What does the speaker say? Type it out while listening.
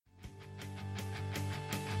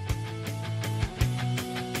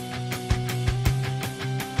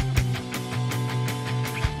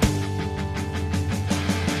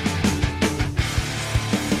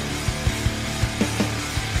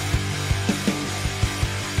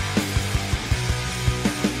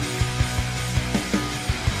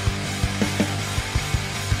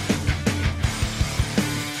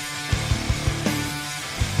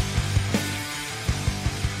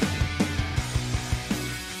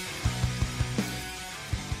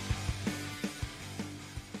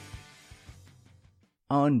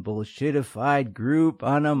UnBullshitafied group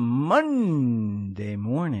on a Monday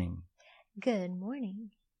morning. Good morning.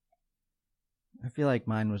 I feel like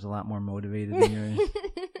mine was a lot more motivated than yours.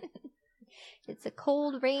 It's a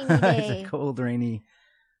cold, rainy day. It's a cold, rainy.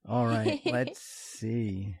 All right, let's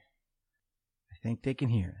see. I think they can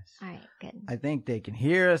hear us. All right, good. I think they can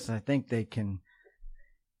hear us. I think they can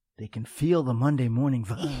feel the Monday morning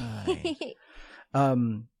vibe.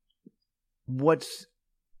 What's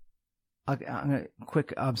a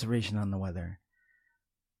quick observation on the weather?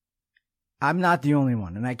 I'm not the only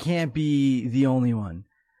one, and I can't be the only one.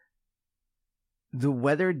 The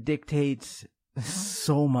weather dictates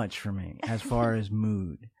so much for me as far as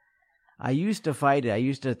mood. I used to fight it. I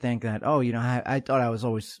used to think that, I thought I was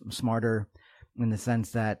always smarter in the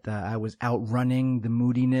sense that I was outrunning the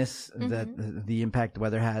moodiness that the impact the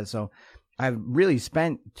weather has. So I've really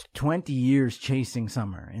spent 20 years chasing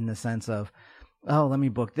summer in the sense of, let me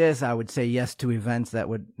book this. I would say yes to events that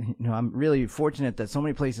would, I'm really fortunate that so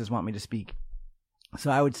many places want me to speak. So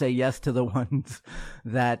I would say yes to the ones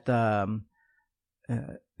that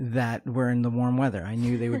were in the warm weather. I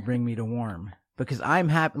knew they would bring me to warm because I'm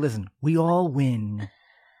happy. Listen, we all win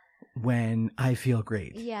when I feel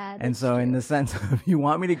great. Yeah. And so true. In the sense of you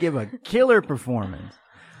want me to give a killer performance,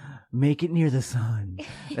 make it near the sun.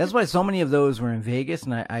 That's why so many of those were in Vegas.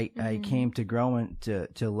 And I came to grow and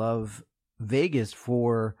to love Vegas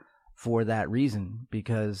for that reason,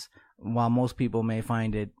 because while most people may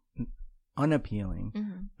find it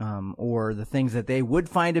unappealing, or the things that they would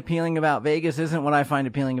find appealing about Vegas isn't what I find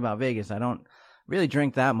appealing about Vegas. I don't really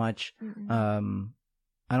drink that much. I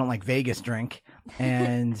don't like Vegas drink,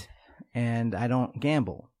 and I don't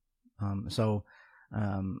gamble. So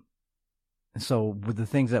with the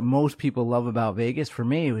things that most people love about Vegas, for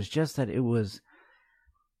me, it was just that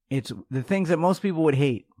it's the things that most people would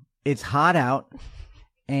hate. It's hot out.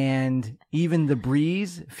 And even the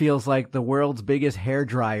breeze feels like the world's biggest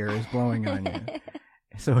hairdryer is blowing on you.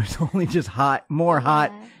 So it's only just hot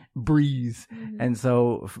breeze. And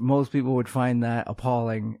so most people would find that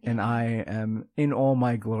appalling. And I am in all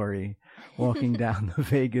my glory walking down the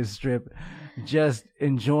Vegas Strip, just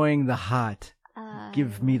enjoying the hot.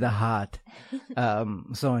 Give me the hot.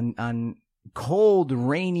 So on cold,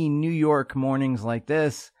 rainy New York mornings like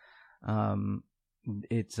this,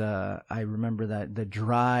 it's I remember that the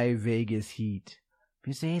dry Vegas heat.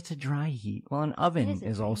 You say it's a dry heat. Well, an oven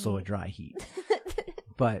is also a dry heat.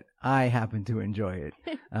 But I happen to enjoy it.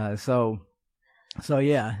 So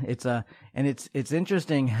yeah, it's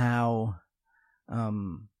interesting how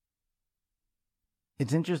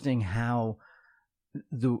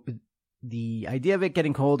the idea of it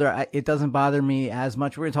getting colder, it doesn't bother me as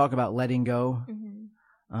much. We're going to talk about letting go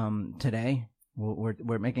today.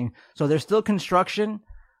 We're making, so there's still construction,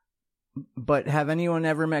 but have anyone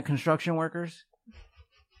ever met construction workers?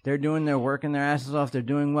 They're doing their work and their asses off. They're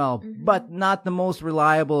doing well, but not the most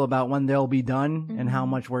reliable about when they'll be done and how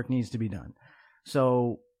much work needs to be done.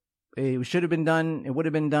 So it should have been done. It would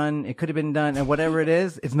have been done. It could have been done. And whatever it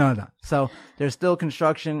is, it's not done. So there's still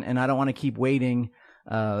construction, and I don't want to keep waiting.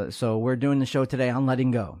 So we're doing the show today on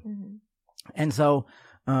letting go. And so,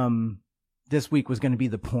 this week was going to be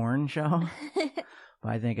the porn show, but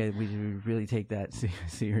I think we should really take that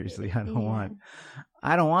seriously. I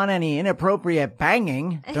don't want any inappropriate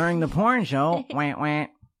banging during the porn show. Wah, wah.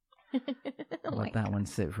 Let that one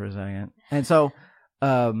sit for a second. And so,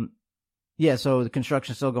 so the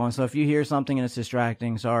construction's still going. So if you hear something and it's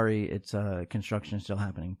distracting, sorry, it's construction still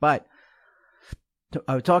happening. But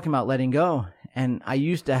I was talking about letting go, and I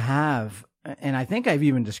used to have. And I think I've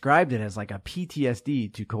even described it as like a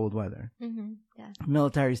PTSD to cold weather,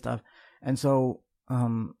 military stuff. And so,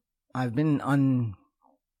 I've been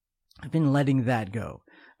letting that go,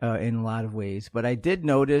 in a lot of ways, but I did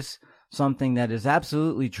notice something that is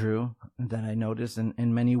absolutely true that I noticed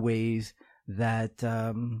in many ways that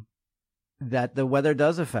the weather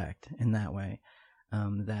does affect in that way.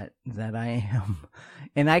 That I am,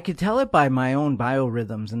 and I could tell it by my own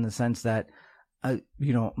biorhythms in the sense that,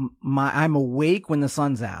 I'm awake when the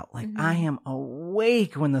sun's out. Like I am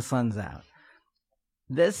awake when the sun's out.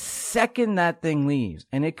 The second that thing leaves,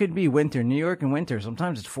 and it could be winter, New York in winter,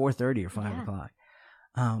 sometimes it's 4:30 or 5 o'clock.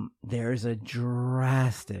 There's a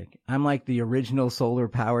drastic, I'm like the original solar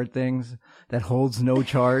powered things that holds no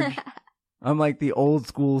charge. I'm like the old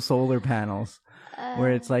school solar panels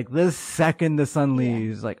where it's like the second the sun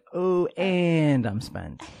leaves, like, oh, and I'm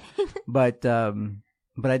spent.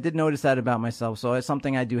 But I did notice that about myself. So it's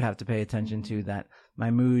something I do have to pay attention to, that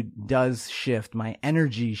my mood does shift. My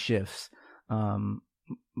energy shifts.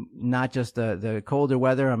 Not just the colder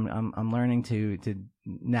weather. I'm learning to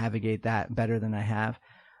navigate that better than I have.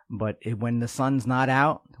 But when the sun's not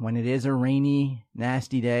out, when it is a rainy,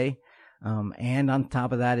 nasty day, and on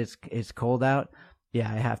top of that, it's cold out,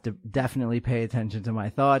 yeah, I have to definitely pay attention to my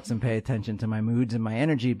thoughts and pay attention to my moods and my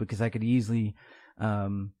energy, because I could easily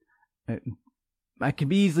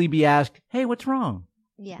be asked, "Hey, what's wrong?"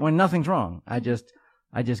 Yeah. When nothing's wrong. I just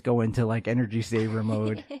go into like energy saver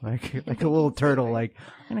mode, like a little turtle. Like,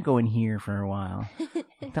 I'm gonna go in here for a while.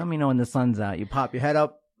 Tell me when the sun's out. You pop your head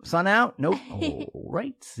up. Sun out? Nope. All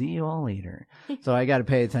right. See you all later. So I got to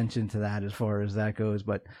pay attention to that as far as that goes.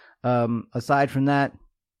 But aside from that,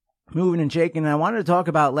 moving and shaking. I wanted to talk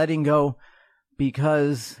about letting go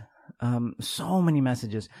because so many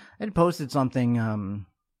messages. I had posted something.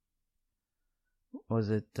 Was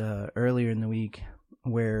it earlier in the week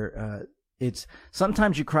where it's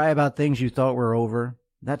sometimes you cry about things you thought were over.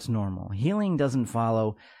 That's normal. Healing doesn't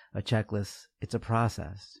follow a checklist. It's a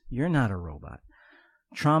process. You're not a robot.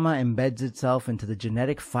 Trauma embeds itself into the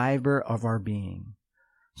genetic fiber of our being.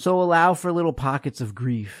 So allow for little pockets of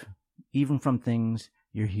grief, even from things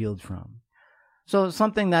you're healed from. So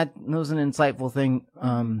something that was an insightful thing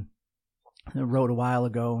I wrote a while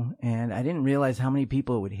ago, and I didn't realize how many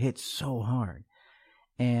people it would hit so hard.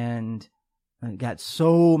 And I got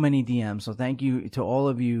so many DMs. So thank you to all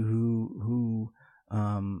of you who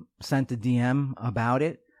sent a DM about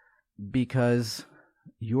it, because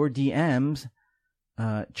your DMs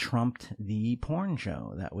trumped the porn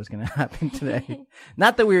show that was going to happen today.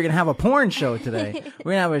 Not that we were going to have a porn show today.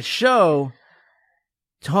 We're going to have a show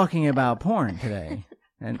talking about porn today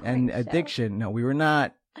and addiction. No, we were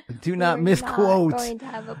not. Do not misquote. Not going to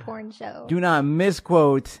have a porn show. Do not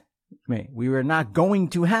misquote me. We were not going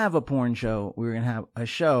to have a porn show. We were going to have a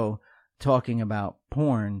show talking about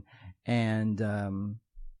porn and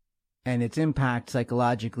its impact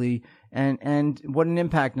psychologically and what an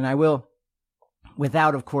impact. And I will,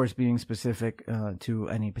 without, of course, being specific to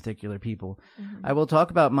any particular people, I will talk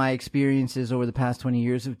about my experiences over the past 20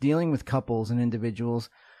 years of dealing with couples and individuals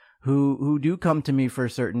who do come to me for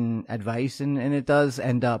certain advice, and it does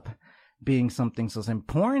end up being something so simple.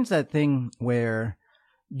 Porn's that thing where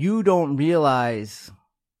you don't realize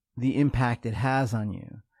the impact it has on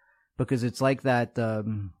you, because it's like that.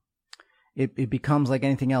 It becomes like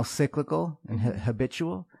anything else, cyclical and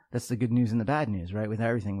habitual. That's the good news and the bad news, right? With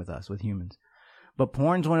everything with us, with humans. But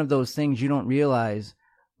porn's one of those things you don't realize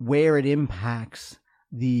where it impacts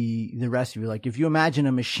the rest of you. Like if you imagine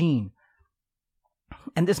a machine,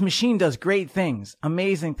 and this machine does great things,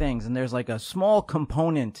 amazing things, and there's like a small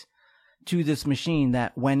component to this machine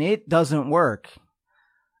that when it doesn't work,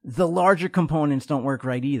 the larger components don't work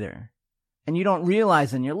right either. And you don't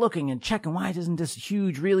realize, and you're looking and checking, why isn't this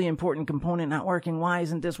huge, really important component not working? Why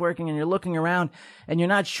isn't this working? And you're looking around and you're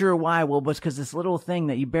not sure why. Well, it's because this little thing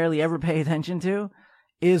that you barely ever pay attention to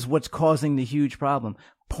is what's causing the huge problem.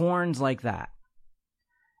 Porn's like that,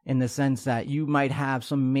 in the sense that you might have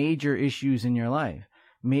some major issues in your life,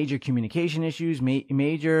 major communication issues,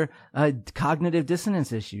 major cognitive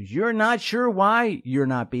dissonance issues. You're not sure why you're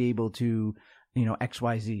not be able to,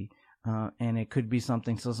 XYZ. And it could be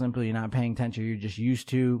something so simple you're not paying attention. You're just used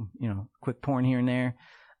to, quick porn here and there.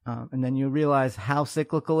 And then you realize how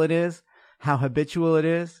cyclical it is, how habitual it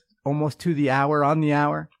is, almost to the hour, on the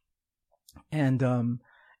hour. And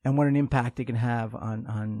what an impact it can have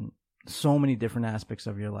on so many different aspects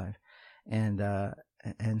of your life. And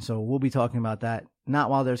so we'll be talking about that, not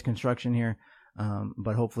while there's construction here,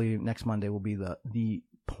 but hopefully next Monday will be not the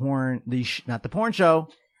porn show,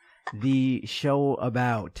 the show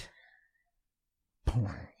about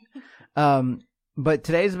porn. But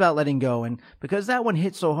today's about letting go. And because that one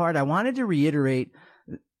hit so hard, I wanted to reiterate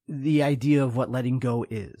the idea of what letting go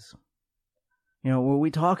is. When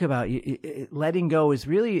we talk about letting go is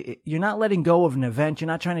really, you're not letting go of an event. You're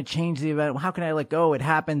not trying to change the event. How can I let go? It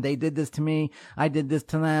happened. They did this to me. I did this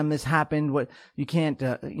to them. This happened. What you can't,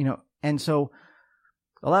 and so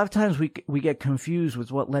a lot of times we get confused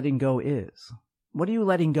with what letting go is. What are you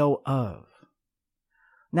letting go of?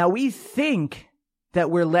 Now we think that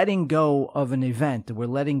we're letting go of an event, we're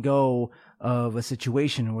letting go of a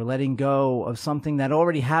situation, we're letting go of something that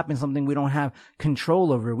already happened, something we don't have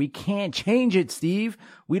control over. We can't change it, Steve.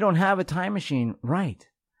 We don't have a time machine. Right.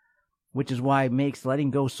 Which is why it makes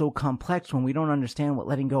letting go so complex when we don't understand what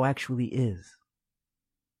letting go actually is.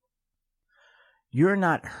 You're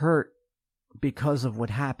not hurt because of what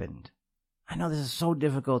happened. I know this is so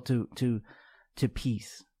difficult to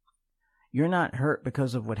piece. You're not hurt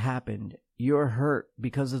because of what happened. You're hurt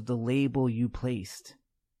because of the label you placed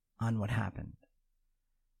on what happened.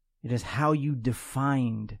 It is how you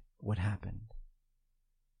defined what happened.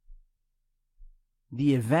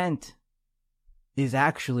 The event is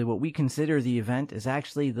actually what we consider the event is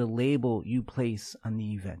actually the label you place on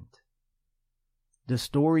the event. The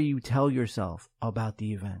story you tell yourself about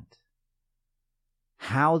the event.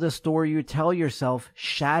 How the story you tell yourself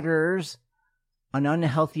shatters an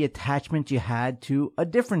unhealthy attachment you had to a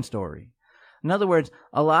different story. In other words,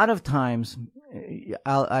 a lot of times,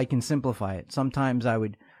 I can simplify it. Sometimes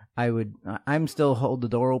I'm still hold the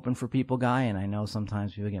door open for people guy, and I know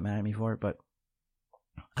sometimes people get mad at me for it, but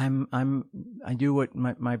I do what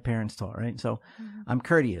my parents taught, right? So I'm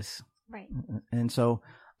courteous. Right. And so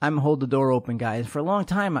I'm hold the door open guy. For a long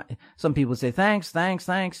time, some people say, thanks.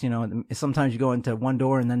 You know, sometimes you go into one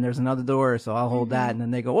door and then there's another door. So I'll hold that. And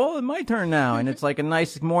then they go, oh, it's my turn now. And it's like a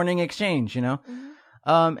nice morning exchange, you know?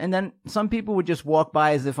 And then some people would just walk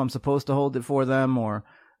by as if I'm supposed to hold it for them or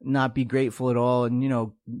not be grateful at all. And, you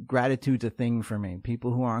know, gratitude's a thing for me.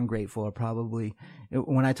 People who are ungrateful are probably,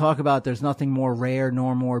 when I talk about there's nothing more rare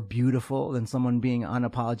nor more beautiful than someone being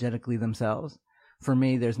unapologetically themselves. For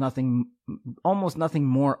me, there's almost nothing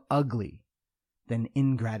more ugly than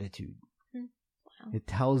ingratitude. Wow. It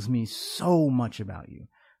tells me so much about you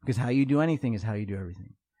because how you do anything is how you do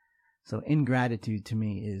everything. So ingratitude to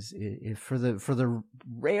me is for the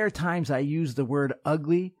rare times I use the word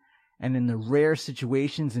ugly, and in the rare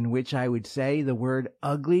situations in which I would say the word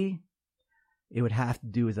ugly, it would have to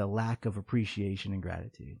do with a lack of appreciation and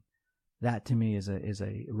gratitude. That to me is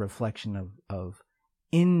a reflection of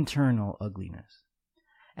internal ugliness.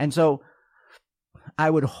 And so I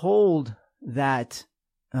would hold that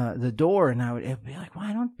the door, and it would be like,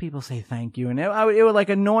 why don't people say thank you? And it would like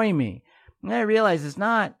annoy me. And I realized it's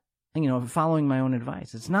not, you know, following my own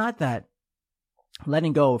advice. It's not that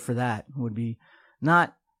letting go for that would be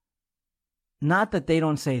not that they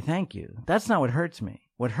don't say thank you. That's not what hurts me.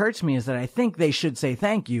 What hurts me is that I think they should say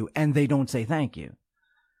thank you and they don't say thank you.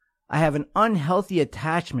 I have an unhealthy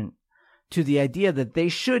attachment to the idea that they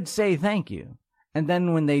should say thank you. And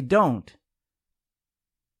then when they don't,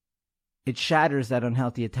 it shatters that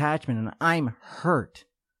unhealthy attachment, and I'm hurt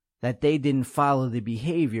that they didn't follow the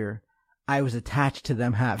behavior I was attached to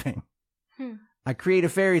them having. I create a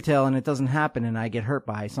fairy tale and it doesn't happen, and I get hurt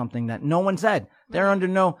by something that no one said. They're under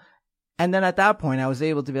no... And then at that point, I was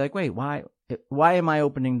able to be like, wait, why am I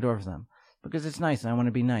opening the door for them? Because it's nice and I want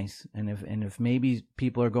to be nice. And if maybe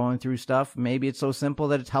people are going through stuff, maybe it's so simple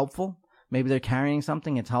that it's helpful. Maybe they're carrying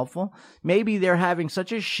something, it's helpful. Maybe they're having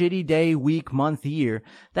such a shitty day, week, month, year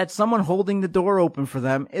that someone holding the door open for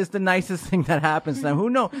them is the nicest thing that happens to them. Who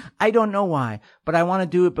knows? I don't know why, but I want to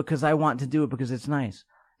do it because I want to do it because it's nice.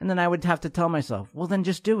 And then I would have to tell myself, well, then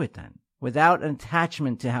just do it then. Without an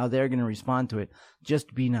attachment to how they're going to respond to it,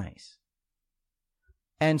 just be nice.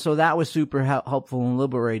 And so that was super helpful and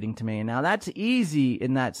liberating to me. And now that's easy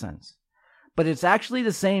in that sense. But it's actually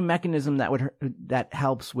the same mechanism that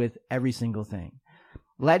helps with every single thing.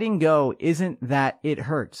 Letting go isn't that it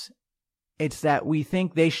hurts. It's that we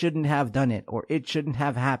think they shouldn't have done it or it shouldn't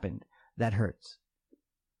have happened that hurts.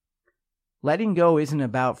 Letting go isn't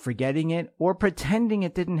about forgetting it or pretending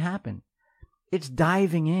it didn't happen. It's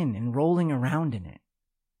diving in and rolling around in it.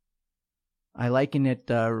 I liken it,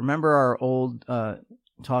 remember our old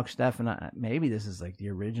talk, Steph, and maybe this is like the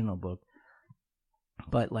original book,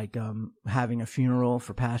 but like having a funeral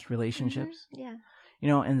for past relationships. Yeah. You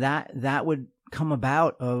know, and that would come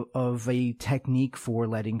about of a technique for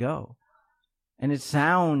letting go. And it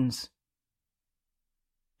sounds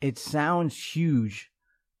huge,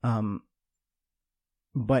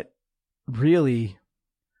 but really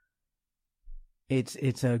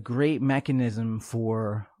it's a great mechanism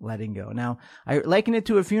for letting go. Now, I liken it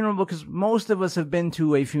to a funeral because most of us have been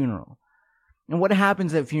to a funeral. And what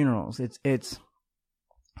happens at funerals? It's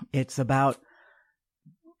about,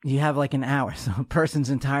 you have like an hour, so a person's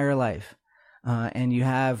entire life, and you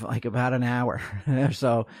have like about an hour or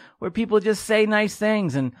so where people just say nice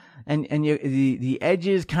things, and the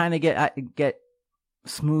edges kind of get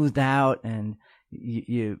smoothed out, and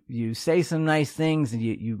you say some nice things, and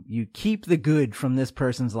you keep the good from this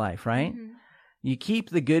person's life, right? Mm-hmm. You keep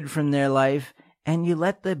the good from their life, and you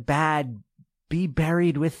let the bad be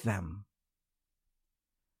buried with them.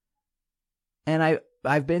 And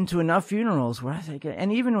I've been to enough funerals where I think,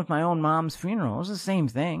 and even with my own mom's funeral, it was the same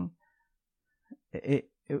thing. It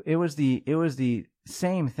was the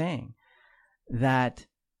same thing that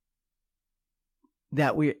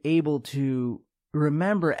we're able to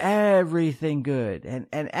remember everything good and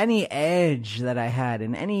any edge that I had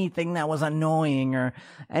and anything that was annoying or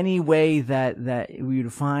any way that we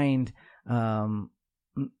would find a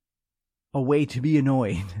way to be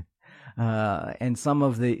annoyed. And some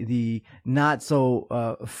of the not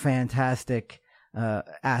so fantastic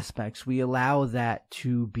aspects, we allow that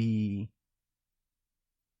to be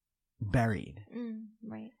buried.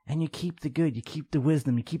 Right. And you keep the good, you keep the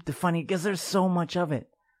wisdom, you keep the funny, because there's so much of it.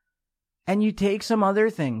 And you take some other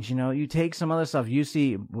things, you take some other stuff. You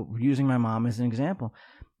see, using my mom as an example,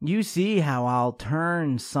 you see how I'll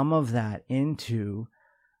turn some of that into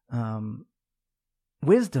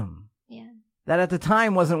wisdom. Yeah. That at the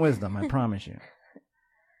time wasn't wisdom, I promise you.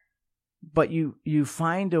 But you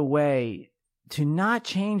find a way to not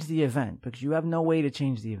change the event, because you have no way to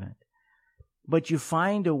change the event. But you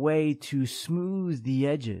find a way to smooth the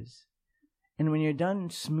edges. And when you're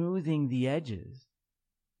done smoothing the edges,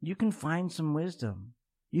 you can find some wisdom.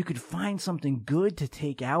 You could find something good to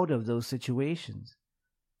take out of those situations.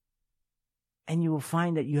 And you will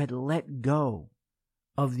find that you had let go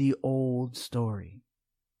of the old story.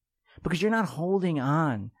 Because you're not holding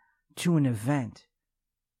on to an event.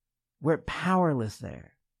 We're powerless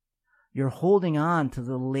there. You're holding on to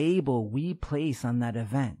the label we place on that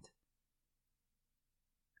event.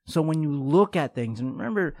 So when you look at things, and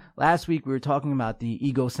remember last week we were talking about the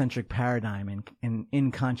egocentric paradigm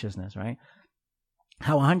in consciousness, right?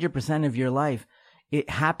 How 100% of your life, it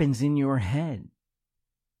happens in your head.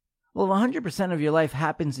 Well, if 100% of your life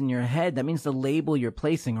happens in your head, that means the label you're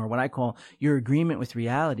placing, or what I call your agreement with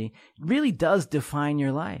reality, really does define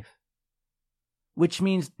your life. Which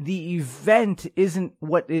means the event isn't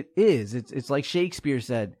what it is. It's like Shakespeare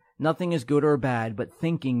said, nothing is good or bad, but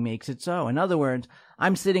thinking makes it so. In other words,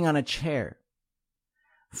 I'm sitting on a chair.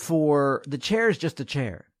 The chair is just a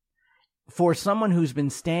chair. For someone who's been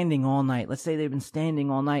standing all night, let's say they've been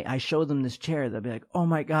standing all night, I show them this chair, they'll be like, oh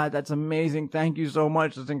my God, that's amazing. Thank you so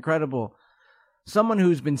much. It's incredible. Someone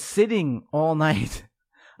who's been sitting all night,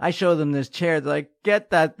 I show them this chair, they're like,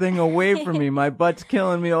 get that thing away from me. My butt's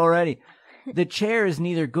killing me already. The chair is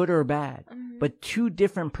neither good or bad, but two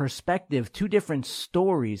different perspectives, two different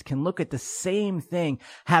stories can look at the same thing,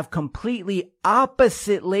 have completely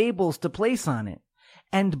opposite labels to place on it,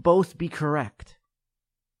 and both be correct.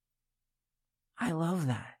 I love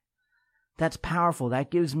that. That's powerful. That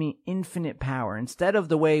gives me infinite power. Instead of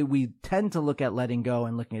the way we tend to look at letting go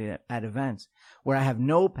and looking at events where I have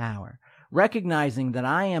no power, recognizing that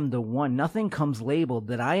I am the one, nothing comes labeled,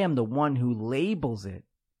 that I am the one who labels it.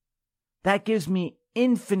 That gives me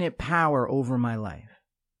infinite power over my life.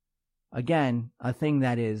 Again, a thing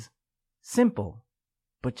that is simple,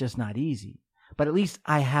 but just not easy. But at least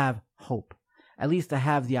I have hope. At least I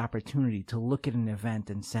have the opportunity to look at an event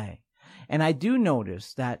and say. And I do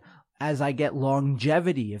notice that as I get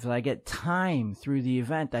longevity, if I get time through the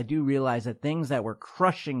event, I do realize that things that were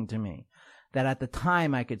crushing to me, that at the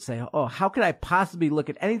time I could say, oh, how could I possibly look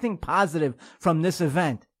at anything positive from this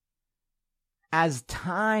event? As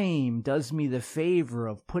time does me the favor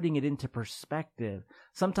of putting it into perspective,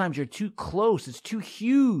 sometimes you're too close, it's too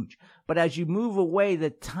huge. But as you move away,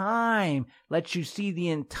 the time lets you see the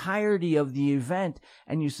entirety of the event,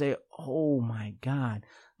 and you say, oh my God,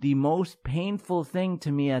 the most painful thing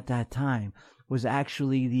to me at that time was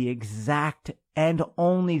actually the exact and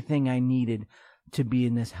only thing I needed to be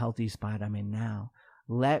in this healthy spot I'm in now.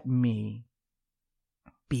 Let me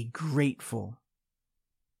be grateful.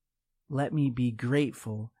 Let me be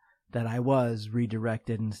grateful that I was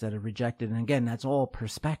redirected instead of rejected. And again, that's all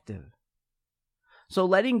perspective. So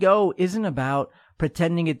letting go isn't about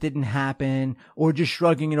pretending it didn't happen or just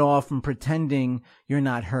shrugging it off and pretending you're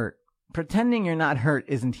not hurt. Pretending you're not hurt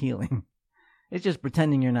isn't healing. It's just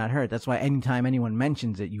pretending you're not hurt. That's why anytime anyone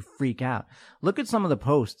mentions it, you freak out. Look at some of the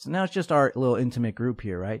posts. Now it's just our little intimate group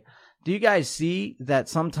here, right? Do you guys see that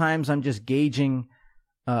sometimes I'm just gauging,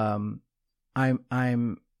 I'm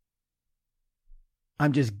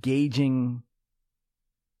just gauging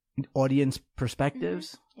audience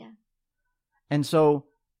perspectives. Yeah. And so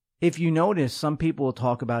if you notice, some people will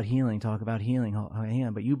talk about healing,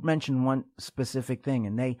 but you mentioned one specific thing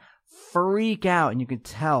and they freak out, and you could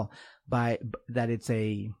tell by that it's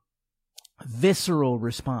a visceral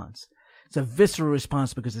response. It's a visceral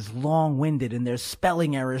response because it's long-winded and there's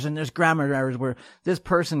spelling errors and there's grammar errors where this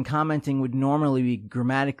person commenting would normally be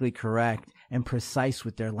grammatically correct and precise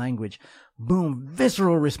with their language. Boom,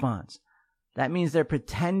 visceral response. That means they're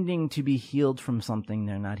pretending to be healed from something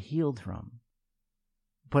they're not healed from.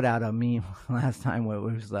 Put out a meme last time where it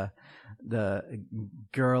was the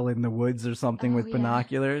girl in the woods or something with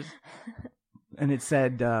binoculars. And it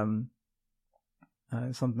said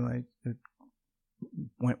something like,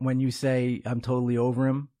 when you say, I'm totally over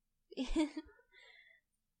him,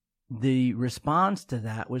 the response to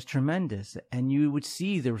that was tremendous. And you would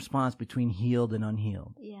see the response between healed and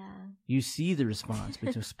unhealed. Yeah. You see the response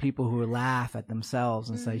between people who laugh at themselves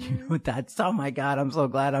and say, you know, that's, oh my God, I'm so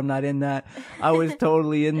glad I'm not in that. I was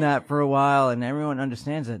totally in that for a while, and everyone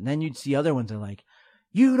understands it. And then you'd see other ones that are like,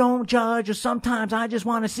 You don't judge, or sometimes I just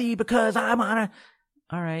want to see because I want to.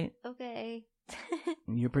 All right. Okay.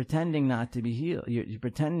 You're pretending not to be healed. You're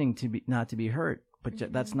pretending to be not to be hurt,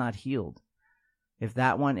 but that's not healed. If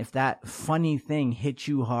that funny thing hits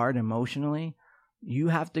you hard emotionally, you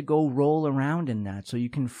have to go roll around in that so you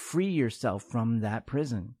can free yourself from that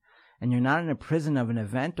prison. And you're not in a prison of an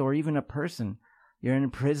event or even a person. You're in a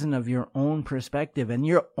prison of your own perspective and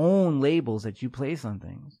your own labels that you place on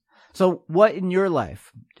things. So what in your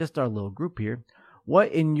life, just our little group here,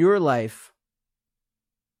 what in your life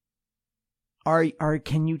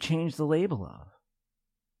can you change the label of?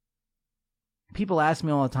 People ask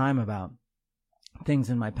me all the time about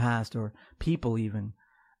things in my past or people even,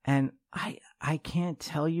 and I can't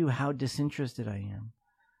tell you how disinterested I am.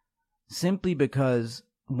 Simply because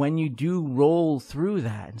when you do roll through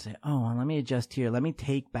that and say, oh, well, let me adjust here, let me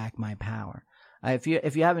take back my power. If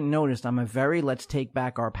you haven't noticed, I'm a very let's take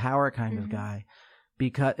back our power kind of guy.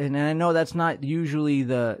 Because, and I know that's not usually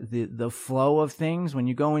the flow of things. When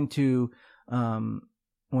you go into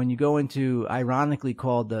ironically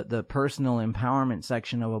called the personal empowerment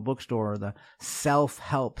section of a bookstore or the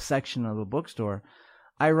self-help section of a bookstore,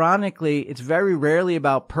 ironically, it's very rarely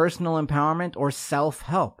about personal empowerment or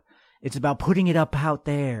self-help. It's about putting it up out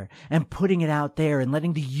there and putting it out there and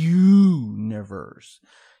letting the universe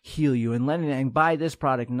heal you and letting it, and buy this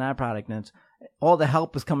product and that product. And it's, all the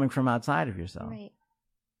help is coming from outside of yourself. Right.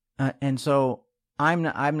 And so I'm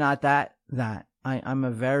not that. I'm a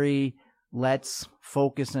very, let's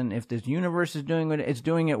focus on if this universe is doing it, it's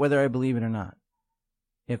doing it whether I believe it or not.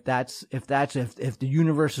 If the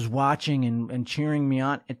universe is watching and cheering me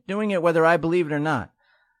on, it's doing it whether I believe it or not.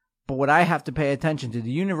 But what I have to pay attention to,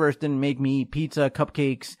 the universe didn't make me eat pizza,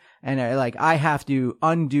 cupcakes, and I have to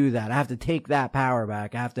undo that. I have to take that power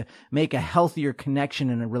back. I have to make a healthier connection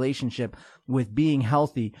in a relationship with being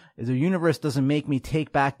healthy. The universe doesn't make me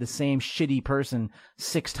take back the same shitty person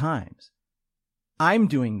 6 times. I'm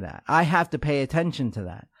doing that. I have to pay attention to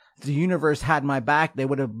that. If the universe had my back, they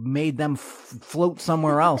would have made them float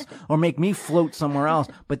somewhere else or make me float somewhere else.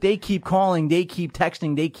 But they keep calling, they keep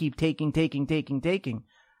texting, they keep taking.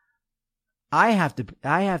 I have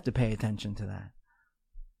to pay attention to that.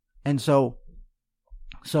 And so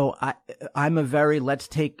I'm a very, let's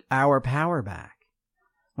take our power back.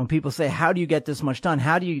 When people say, how do you get this much done?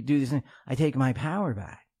 How do you do this? I take my power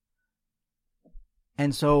back.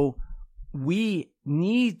 And so we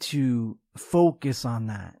need to focus on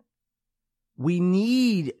that. We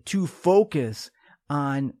need to focus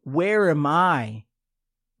on where am I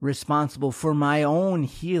responsible for my own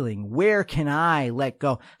healing? Where can I let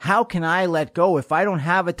go? How can I let go if I don't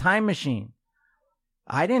have a time machine?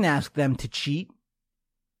 I didn't ask them to cheat.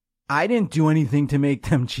 I didn't do anything to make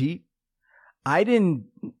them cheat. I didn't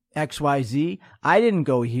XYZ. I didn't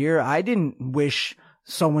go here. I didn't wish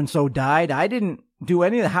so-and-so died. I didn't do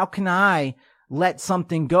any of that. How can I let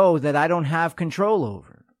something go that I don't have control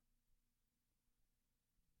over?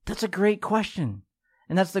 That's a great question.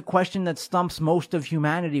 And that's the question that stumps most of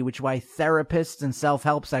humanity, which is why therapists and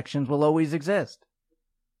self-help sections will always exist.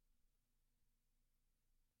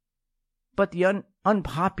 But the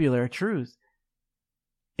unpopular truth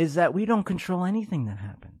is that we don't control anything that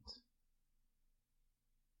happens.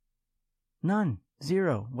 None.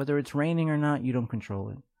 Zero. Whether it's raining or not, you don't control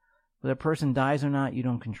it. Whether a person dies or not, you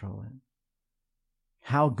don't control it.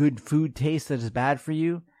 How good food tastes that is bad for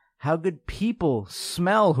you, how good people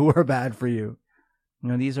smell who are bad for you. You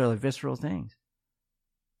know, these are the visceral things.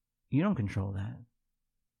 You don't control that.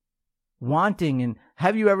 Wanting, and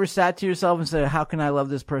have you ever sat to yourself and said, how can I love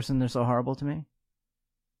this person? They're so horrible to me.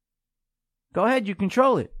 Go ahead, you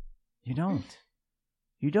control it. You don't.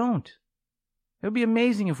 You don't. It would be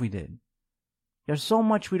amazing if we did. There's so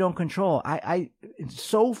much we don't control. It's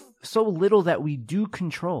so little that we do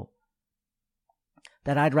control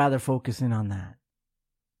that I'd rather focus in on that.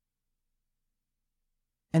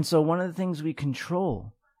 And so one of the things we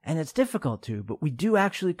control, and it's difficult to, but we do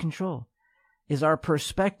actually control, is our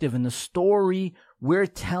perspective and the story we're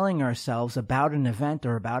telling ourselves about an event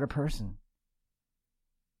or about a person.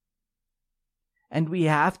 And we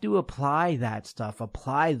have to apply that stuff,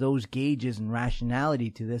 apply those gauges and rationality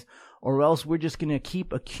to this, or else we're just going to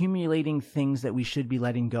keep accumulating things that we should be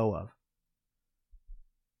letting go of.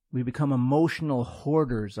 We become emotional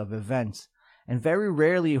hoarders of events, and very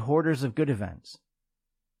rarely hoarders of good events.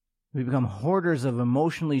 We become hoarders of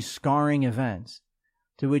emotionally scarring events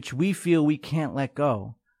to which we feel we can't let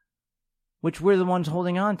go, which we're the ones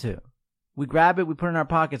holding on to. We grab it, we put it in our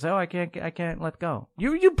pockets. Oh, I can't let go.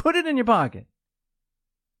 You put it in your pocket.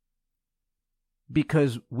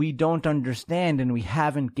 Because we don't understand and we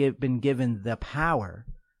haven't been given the power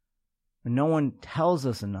No one tells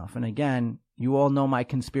us enough. And again, you all know my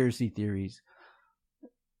conspiracy theories.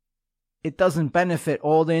 It doesn't benefit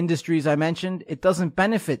all the industries I mentioned. It doesn't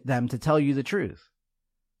benefit them to tell you the truth.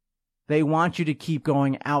 They want you to keep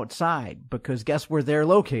going outside because guess where they're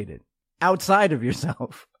located? Outside of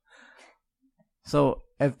yourself. So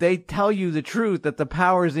if they tell you the truth that the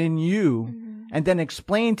power's in you and then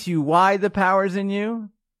explain to you why the power's in you,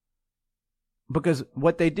 because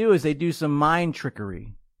what they do is they do some mind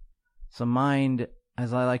trickery, some mind,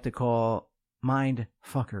 as I like to call, mind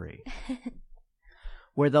fuckery,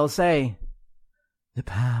 where they'll say, the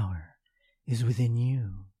power is within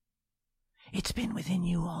you. It's been within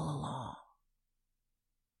you all along.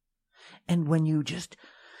 And when you just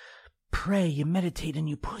pray, you meditate, and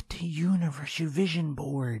you put the universe, your vision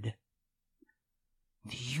board,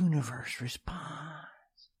 the universe responds.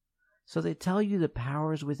 So they tell you the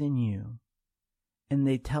power is within you, and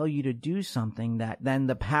they tell you to do something that then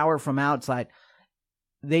the power from outside,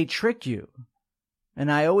 they trick you.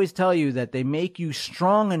 And I always tell you that they make you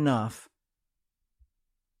strong enough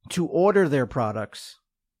to order their products,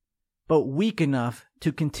 but weak enough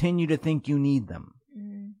to continue to think you need them.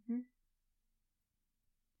 Mm-hmm.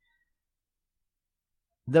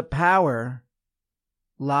 The power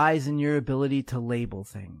lies in your ability to label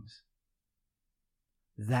things.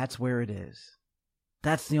 That's where it is.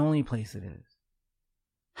 That's the only place it is.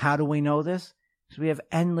 How do we know this? Because we have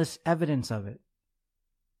endless evidence of it.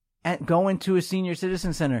 And go into a senior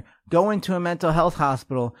citizen center, go into a mental health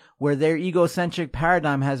hospital where their egocentric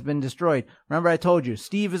paradigm has been destroyed. Remember I told you,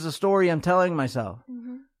 Steve is a story I'm telling myself.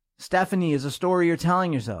 Mm-hmm. Stephanie is a story you're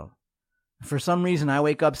telling yourself. For some reason, I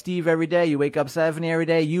wake up Steve every day. You wake up Stephanie every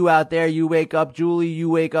day. You out there, you wake up Julie. You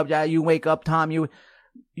wake up Tom.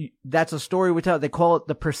 That's a story we tell. They call it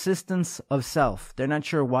the persistence of self. They're not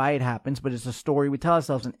sure why it happens, but it's a story we tell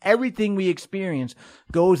ourselves. And everything we experience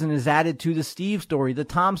goes and is added to the Steve story, the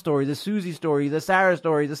Tom story, the Susie story, the Sarah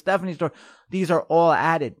story, the Stephanie story. These are all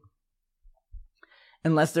added.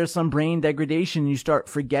 Unless there's some brain degradation, you start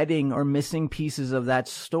forgetting or missing pieces of that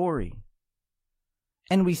story.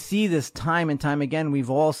 And we see this time and time again.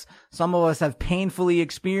 Some of us have painfully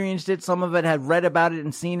experienced it. Some of it have read about it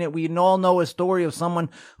and seen it. We all know a story of someone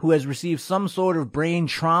who has received some sort of brain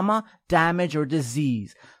trauma, damage, or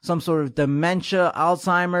disease. Some sort of dementia,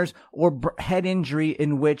 Alzheimer's, or head injury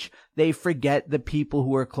in which they forget the people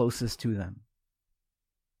who are closest to them.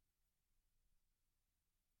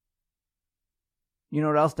 You know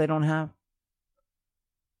what else they don't have?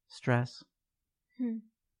 Stress.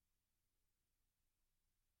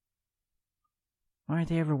 Why aren't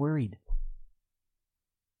they ever worried?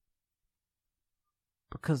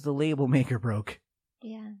 Because the label maker broke.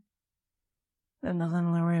 Yeah. There's nothing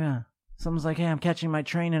to worry about. Someone's like, hey, I'm catching my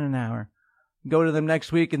train in an hour. Go to them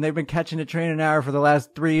next week and they've been catching a train in an hour for the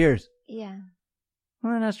last 3 years. Yeah.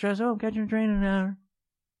 Well, they're not stressed. Oh, I'm catching a train in an hour.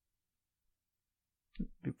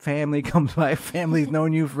 Family comes by. Family's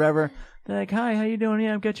known you forever. They're like, hi, how you doing?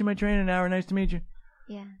 Yeah, I'm catching my train in an hour. Nice to meet you.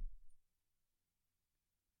 Yeah.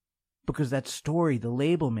 Because that story, the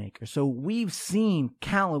label maker. So we've seen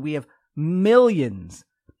we have millions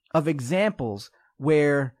of examples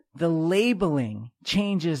where the labeling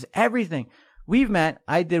changes everything.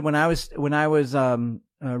 I did when I was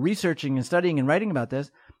researching and studying and writing about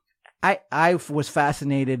this. I was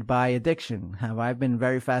fascinated by addiction. I've been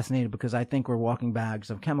very fascinated because I think we're walking bags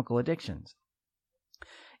of chemical addictions.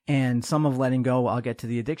 And some of letting go, I'll get to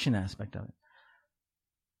the addiction aspect of it.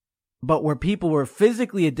 But where people were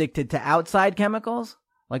physically addicted to outside chemicals,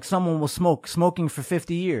 like someone will smoking for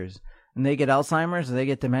 50 years, and they get Alzheimer's or they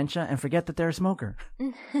get dementia and forget that they're a smoker.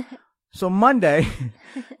 So Monday,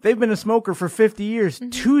 they've been a smoker for 50 years. Mm-hmm.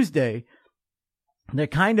 Tuesday, they're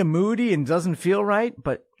kind of moody and doesn't feel right,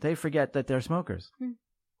 but they forget that they're smokers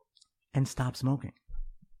and stop smoking.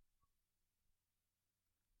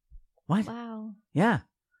 What? Wow. Yeah.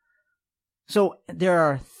 So there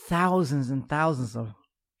are thousands and thousands of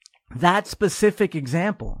that specific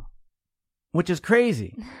example, which is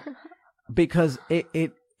crazy because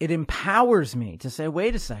it empowers me to say,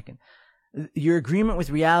 wait a second, your agreement with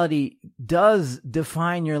reality does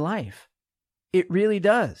define your life. It really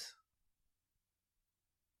does.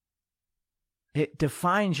 It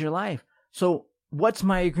defines your life. So what's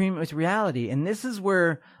my agreement with reality? And this is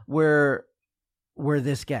where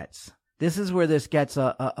this gets. This is where this gets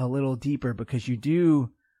a little deeper because you do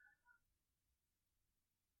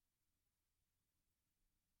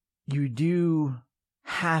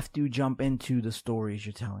have to jump into the stories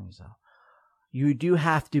you're telling yourself. You do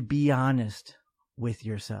have to be honest with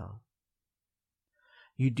yourself.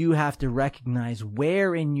 You do have to recognize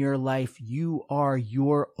where in your life you are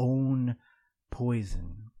your own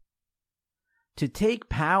poison. To take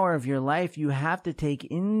power of your life, you have to take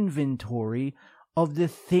inventory of the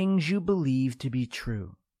things you believe to be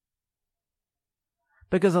true.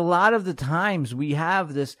 Because a lot of the times we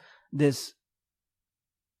have this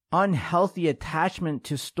unhealthy attachment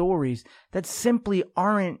to stories that simply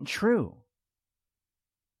aren't true.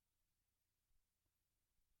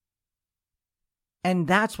 And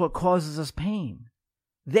that's what causes us pain.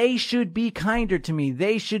 They should be kinder to me.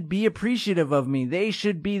 They should be appreciative of me. They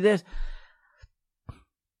should be this.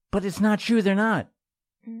 But it's not true. They're not.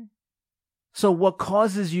 So what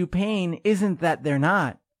causes you pain isn't that they're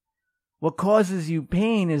not. What causes you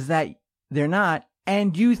pain is that they're not,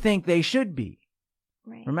 and you think they should be.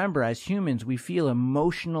 Right. Remember, as humans, we feel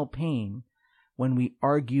emotional pain when we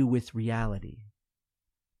argue with reality.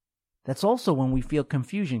 That's also when we feel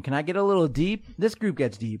confusion. Can I get a little deep? This group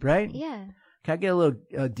gets deep, right? Yeah. Can I get a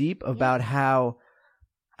little deep about how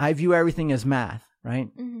I view everything as math, right?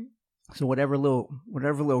 Mm-hmm. So whatever little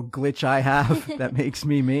glitch I have that makes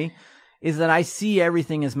me me, is that I see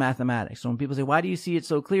everything as mathematics. So when people say, why do you see it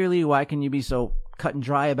so clearly? Why can you be so cut and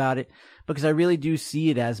dry about it? Because I really do see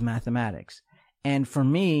it as mathematics. And for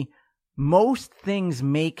me, most things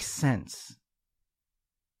make sense.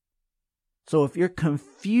 So if you're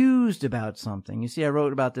confused about something, you see, I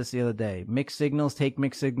wrote about this the other day. Mixed signals, take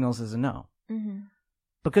mixed signals as a no. Mm-hmm.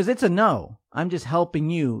 Because it's a no. I'm just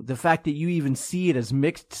helping you. The fact that you even see it as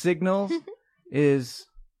mixed signals it's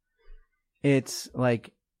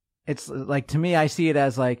like to me, I see it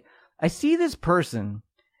as like, I see this person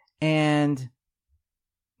and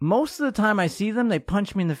most of the time I see them, they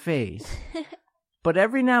punch me in the face. But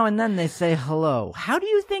every now and then they say hello. How do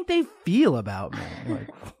you think they feel about me? Like,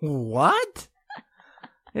 what?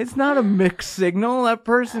 It's not a mixed signal. That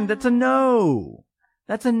person, that's a no.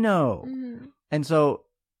 That's a no. Mm-hmm. And so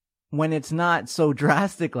when it's not so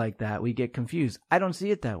drastic like that, we get confused. I don't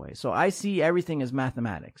see it that way. So I see everything as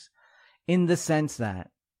mathematics in the sense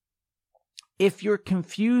that if you're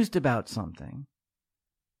confused about something,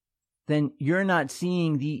 then you're not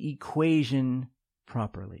seeing the equation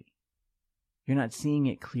properly. You're not seeing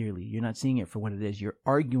it clearly. You're not seeing it for what it is. You're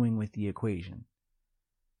arguing with the equation.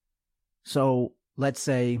 So let's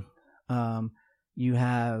say you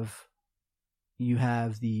have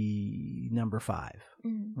the number 5,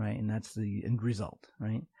 Mm-hmm. right? And that's the end result,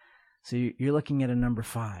 right? So you're looking at a number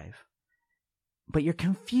 5, but you're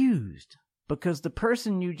confused because the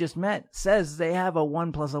person you just met says they have a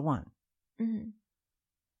 1 plus a 1. Mm-hmm.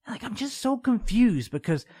 Like, I'm just so confused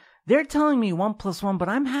because they're telling me 1 plus 1, but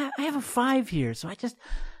I have a 5 here. So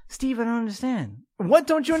Steve, I don't understand. What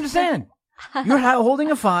don't you understand? You're holding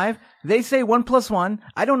a 5. They say 1 plus 1.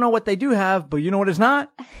 I don't know what they do have, but you know what it's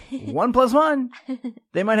not? 1 plus 1.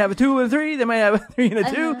 They might have a 2 and a 3. They might have a 3 and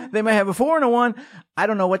a 2. Uh-huh. They might have a 4 and a 1. I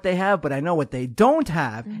don't know what they have, but I know what they don't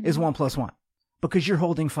have is 1 plus 1 because you're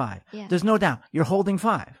holding 5. Yeah. There's no doubt. You're holding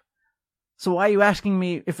 5. So why are you asking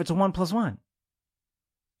me if it's a 1 plus 1?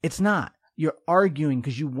 It's not. You're arguing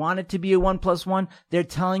because you want it to be a 1 plus 1. They're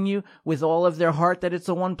telling you with all of their heart that it's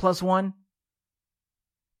a 1 plus 1.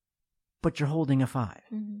 But you're holding a 5.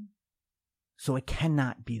 Mm-hmm. So it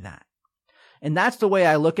cannot be that. And that's the way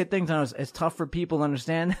I look at things. And it's tough for people to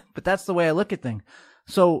understand, but that's the way I look at things.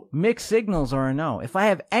 So mixed signals are a no. If I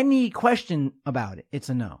have any question about it, it's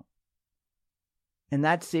a no. And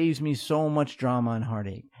that saves me so much drama and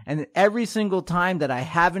heartache. And every single time that I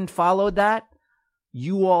haven't followed that,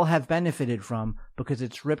 you all have benefited from because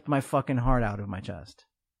it's ripped my fucking heart out of my chest.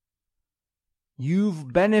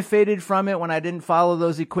 You've benefited from it when I didn't follow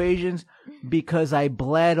those equations because I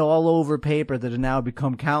bled all over paper that have now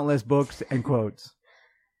become countless books and quotes.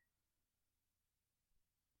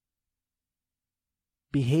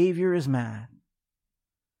 Behavior is math.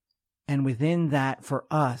 And within that, for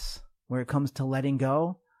us, where it comes to letting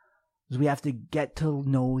go, is we have to get to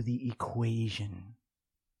know the equation.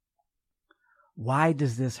 Why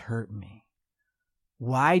does this hurt me?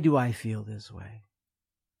 Why do I feel this way?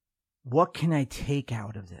 What can I take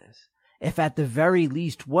out of this? If at the very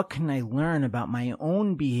least, what can I learn about my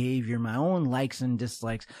own behavior, my own likes and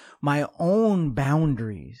dislikes, my own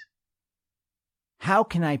boundaries? How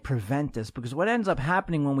can I prevent this? Because what ends up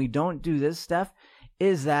happening when we don't do this stuff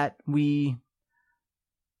is that we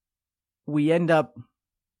end up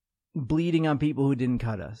bleeding on people who didn't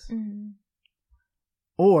cut us. Mm-hmm.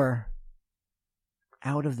 Or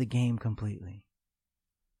out of the game completely.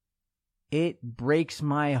 It breaks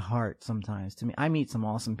my heart sometimes to me. I meet some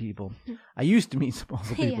awesome people. I used to meet some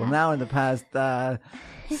awesome people. Yeah. Now in the past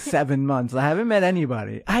 7 months, I haven't met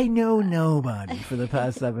anybody. I know nobody for the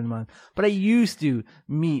past 7 months. But I used to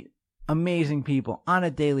meet amazing people on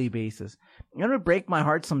a daily basis. it would break my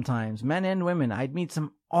heart sometimes, men and women. I'd meet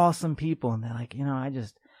some awesome people and they're like,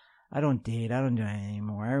 I don't date. I don't do anything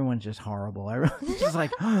anymore. Everyone's just horrible. Everyone's just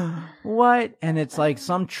like, what? And it's like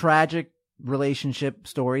some tragic relationship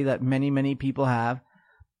story that many, many people have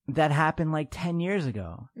that happened like 10 years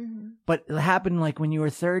ago. Mm-hmm. But it happened like when you were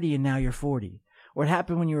 30 and now you're 40. Or it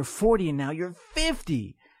happened when you were 40 and now you're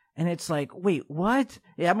 50. And it's like, wait, what?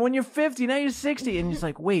 Yeah, when you're 50, now you're 60. And it's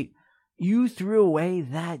like, wait, you threw away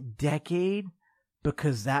that decade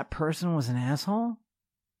because that person was an asshole?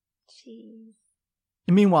 Jeez.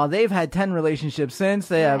 Meanwhile, they've had 10 relationships since.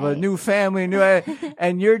 They have a new family,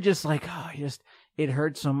 and you're just like, it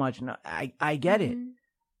hurts so much. No, I get it.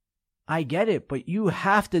 I get it, but you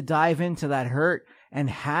have to dive into that hurt and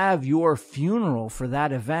have your funeral for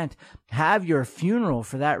that event. Have your funeral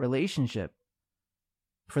for that relationship.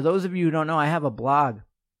 For those of you who don't know, I have a blog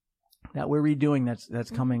that we're redoing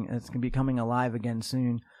that's coming. It's going to be coming alive again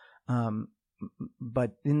soon.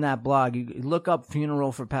 But in that blog, you look up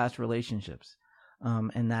funeral for past relationships.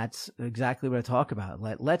 And that's exactly what I talk about.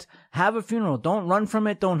 Let's have a funeral. Don't run from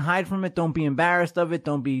it. Don't hide from it. Don't be embarrassed of it.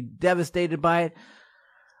 Don't be devastated by it.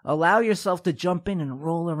 Allow yourself to jump in and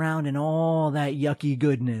roll around in all that yucky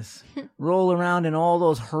goodness. Roll around in all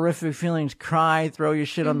those horrific feelings. Cry, throw your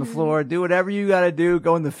shit on the floor. Do whatever you gotta do.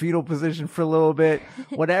 Go in the fetal position for a little bit.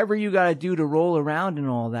 Whatever you gotta do to roll around in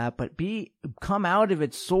all that. But come out of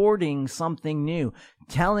it sorting something new.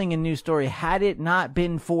 Telling a new story. Had it not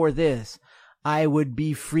been for this, I would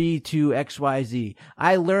be free to XYZ.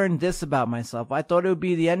 I learned this about myself. I thought it would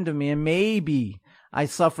be the end of me, and maybe I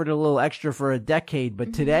suffered a little extra for a decade,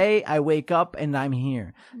 but today I wake up and I'm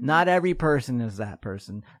here. Not every person is that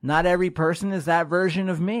person. Not every person is that version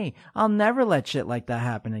of me. I'll never let shit like that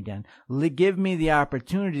happen again. Give me the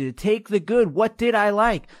opportunity to take the good. What did I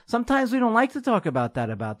like? Sometimes we don't like to talk about that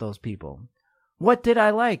about those people. What did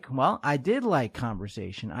I like? Well, I did like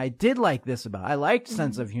conversation. I did like this I liked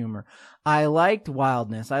sense of humor. I liked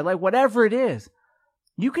wildness. I like whatever it is.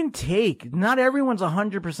 You can not everyone's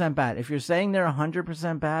 100% bad. If you're saying they're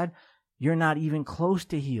 100% bad, you're not even close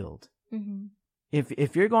to healed. Mm-hmm.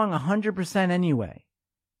 If you're going 100% anyway,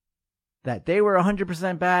 that they were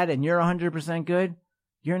 100% bad and you're 100% good,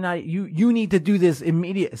 you're not, you need to do this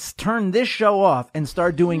immediately. Turn this show off and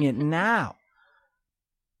start doing it now.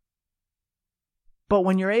 But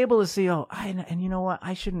when you're able to see, and you know what,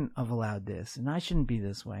 I shouldn't have allowed this, and I shouldn't be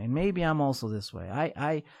this way, and maybe I'm also this way.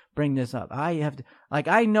 I bring this up. I have to,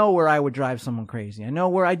 I know where I would drive someone crazy. I know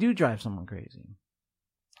where I do drive someone crazy.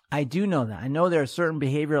 I do know that. I know there are certain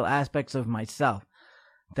behavioral aspects of myself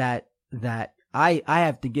that I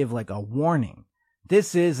have to give like a warning.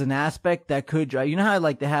 This is an aspect that could drive. You know how I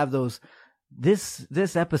like to have those. This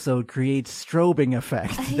episode creates strobing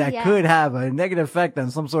effect that could have a negative effect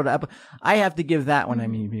on some sort of I have to give that when I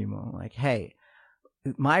meet people. Like, hey,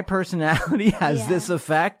 my personality has this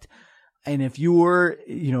effect. And if you're,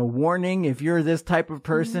 warning, if you're this type of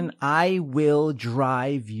person, I will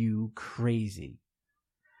drive you crazy.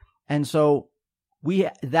 And so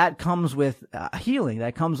that comes with healing.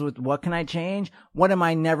 That comes with what can I change? What am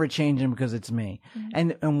I never changing because it's me?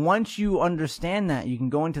 Mm-hmm. And once you understand that, you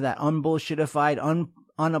can go into that unbullshitafied,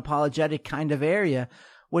 unapologetic kind of area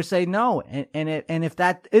where say no. And if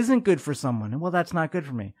that isn't good for someone, well, that's not good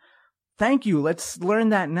for me. Thank you. Let's learn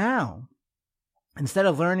that now instead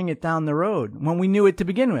of learning it down the road when we knew it to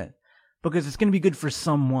begin with, because it's going to be good for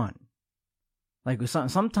someone. Like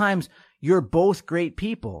sometimes you're both great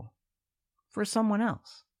people for someone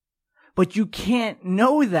else. But you can't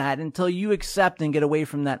know that until you accept and get away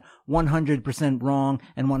from that 100% wrong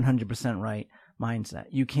and 100% right mindset.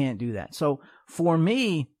 You can't do that. So for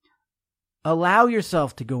me, allow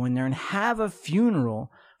yourself to go in there and have a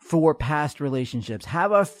funeral for past relationships.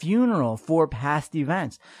 Have a funeral for past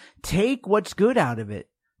events. Take what's good out of it.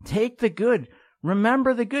 Take the good.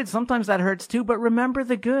 Remember the good. Sometimes that hurts too, but remember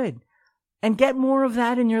the good and get more of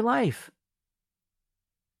that in your life.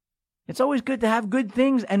 It's always good to have good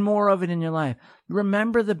things and more of it in your life.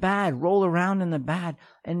 Remember the bad, roll around in the bad,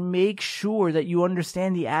 and make sure that you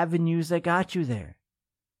understand the avenues that got you there.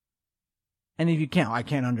 And if you can't, I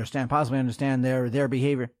can't possibly understand their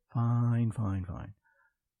behavior. Fine.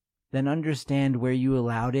 Then understand where you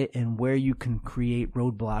allowed it and where you can create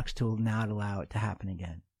roadblocks to not allow it to happen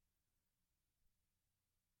again.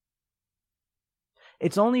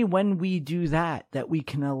 It's only when we do that we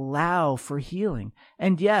can allow for healing.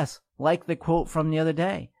 And yes, like the quote from the other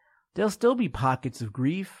day, there'll still be pockets of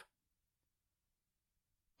grief.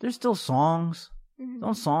 There's still songs. Mm-hmm.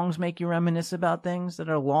 Don't songs make you reminisce about things that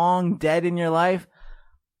are long dead in your life?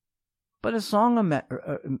 But a song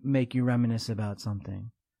will make you reminisce about something.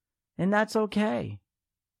 And that's okay.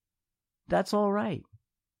 that's all right.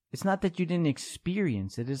 It's not that you didn't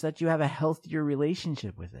experience it. It's that you have a healthier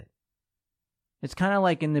relationship with it. It's kind of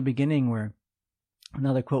like in the beginning where,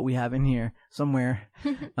 another quote we have in here somewhere,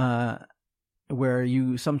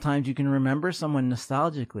 where sometimes you can remember someone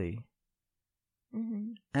nostalgically.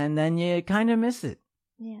 Mm-hmm. And then you kind of miss it.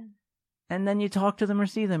 Yeah. And then you talk to them or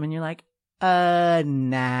see them and you're like,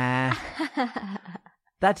 nah.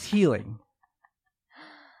 That's healing.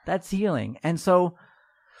 That's healing. And so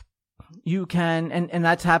you can, and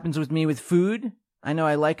that happens with me with food. I know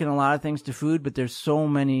I liken a lot of things to food, but there's so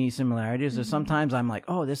many similarities. There's sometimes I'm like,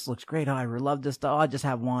 oh, this looks great. Oh, I love this stuff. Oh, I'll just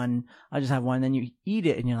have one. Then you eat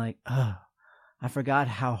it and you're like, oh, I forgot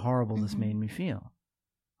how horrible this made me feel.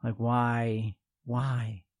 Like, why?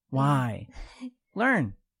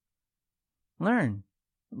 Learn.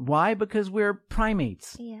 Why? Because we're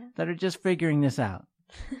primates that are just figuring this out.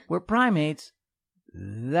 We're primates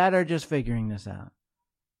that are just figuring this out.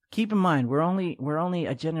 Keep in mind, we're only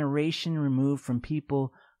a generation removed from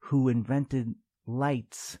people who invented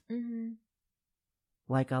lights,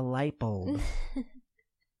 like a light bulb.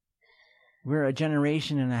 We're a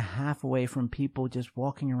generation and a half away from people just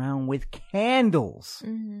walking around with candles.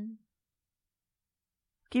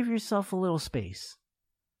 Give yourself a little space.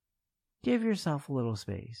 Give yourself a little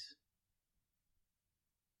space.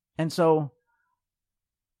 And so,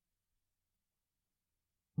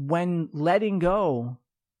 when letting go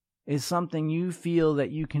is something you feel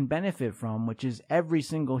that you can benefit from, which is every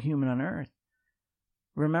single human on earth,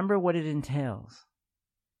 remember what it entails.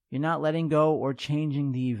 You're not letting go or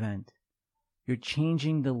changing the event. You're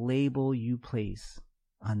changing the label you place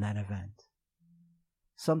on that event.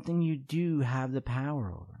 Something you do have the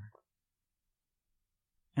power over.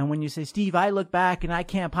 And when you say, Steve, I look back and I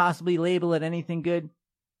can't possibly label it anything good,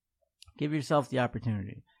 give yourself the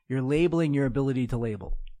opportunity. You're labeling your ability to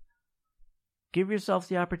label. Give yourself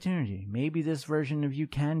the opportunity. Maybe this version of you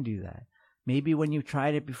can do that. Maybe when you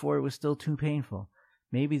tried it before it was still too painful.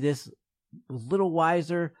 Maybe this little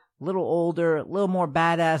wiser, little older, a little more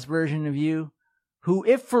badass version of you, who,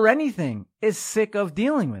 if for anything, is sick of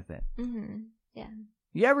dealing with it. Yeah.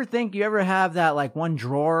 You ever have that like one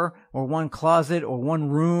drawer or one closet or one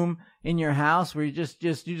room in your house where you just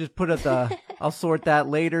put at the I'll sort that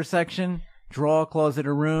later section, drawer, closet,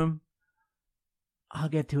 or room. I'll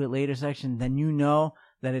get to it later section. Then you know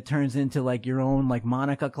that it turns into like your own like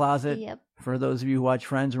Monica closet. Yep. For those of you who watch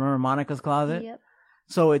Friends, remember Monica's closet? Yep.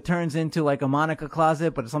 So it turns into like a Monica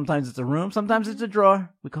closet, but sometimes it's a room, sometimes it's a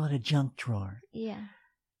drawer. We call it a junk drawer. Yeah.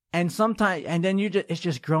 And sometimes, and then it's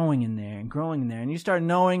just growing in there, and you start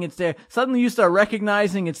knowing it's there. Suddenly you start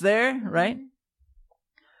recognizing it's there, right?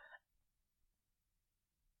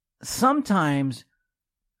 Sometimes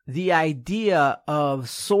the idea of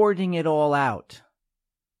sorting it all out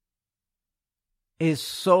is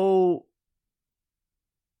so,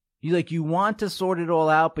 you want to sort it all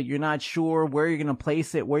out, but you're not sure where you're going to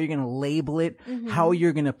place it, where you're going to label it, how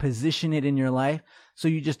you're going to position it in your life. So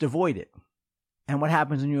you just avoid it. And what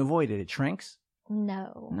happens when you avoid it? It shrinks?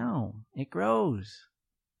 No, it grows.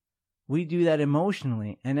 We do that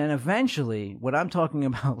emotionally. And then eventually, what I'm talking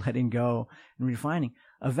about letting go and refining,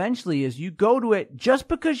 eventually is you go to it just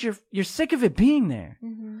because you're sick of it being there.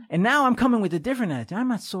 And now I'm coming with a different attitude. I'm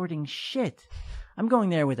not sorting shit. I'm going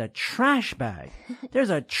there with a trash bag. There's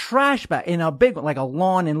a trash bag in a big one, like a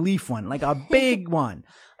lawn and leaf one, like a big one.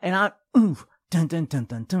 And dun dun dun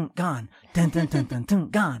dun dun, gone. Dun dun dun dun dun,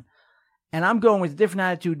 gone. And I'm going with a different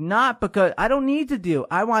attitude, not because I don't need to deal.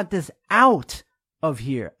 I want this out of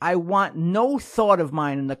here. I want no thought of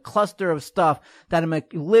mine in the cluster of stuff that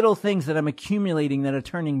little things that I'm accumulating that are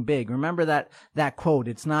turning big. Remember that quote.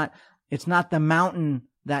 It's not the mountain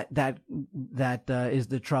that is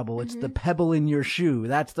the trouble. It's the pebble in your shoe.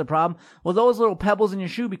 That's the problem. Well, those little pebbles in your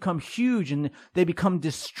shoe become huge and they become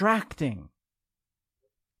distracting.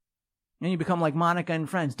 And you become like Monica and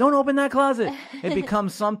Friends. Don't open that closet. It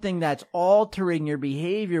becomes something that's altering your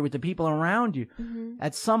behavior with the people around you.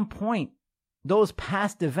 At some point, those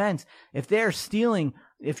past events, if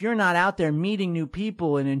you're not out there meeting new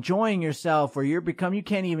people and enjoying yourself, or you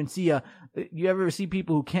can't even see you ever see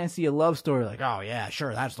people who can't see a love story like, oh yeah,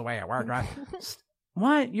 sure, that's the way it worked, right?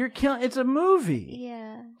 What? It's a movie.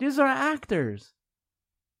 Yeah. These are actors.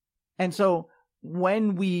 And so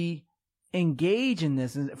when we engage in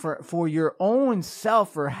this for your own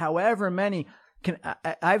self, or however many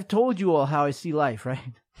I've told you all how I see life,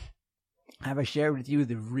 right? Have I shared with you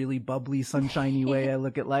the really bubbly, sunshiny way I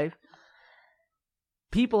look at life?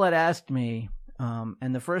 People had asked me,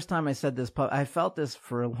 and the first time I said this, I felt this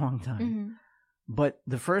for a long time, but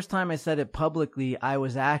the first time I said it publicly, I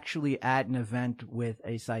was actually at an event with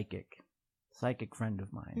a psychic. psychic friend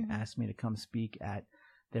of mine, asked me to come speak at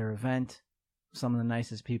their event. Some of the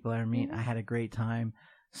nicest people I ever meet. I had a great time.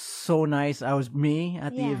 So nice. I was me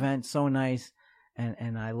at the event. So nice.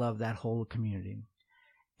 And I love that whole community.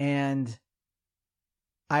 And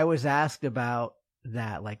I was asked about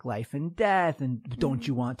that, like life and death, and don't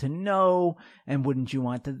you want to know, and wouldn't you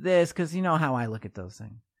want to this? Because you know how I look at those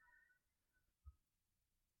things.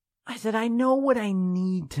 I said, I know what I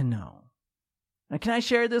need to know. Now, can I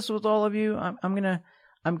share this with all of you?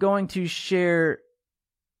 I'm going to share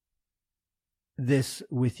this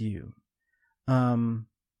with you. I'm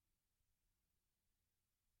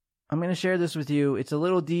going to share this with you. It's a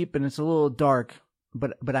little deep and it's a little dark,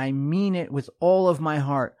 but I mean it with all of my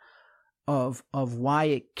heart of why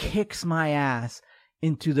it kicks my ass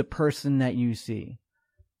into the person that you see.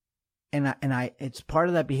 And it's part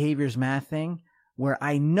of that behaviors math thing where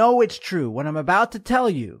I know it's true. What I'm about to tell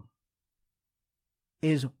you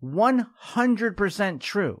is 100%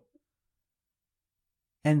 true.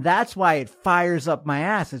 And that's why it fires up my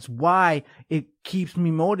ass. It's why it keeps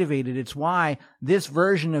me motivated. It's why this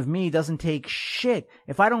version of me doesn't take shit.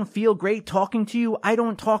 If I don't feel great talking to you, I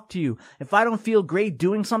don't talk to you. If I don't feel great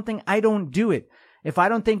doing something, I don't do it. If I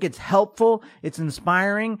don't think it's helpful, it's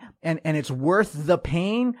inspiring, and it's worth the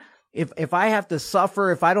pain, if I have to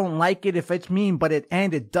suffer, if I don't like it, if it's mean, but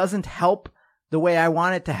it doesn't help the way I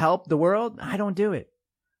want it to help the world, I don't do it.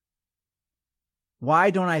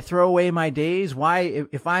 Why don't I throw away my days? Why,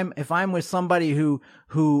 if I'm with somebody who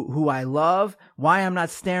I love, why I'm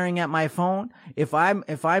not staring at my phone? If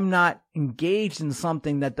I'm not engaged in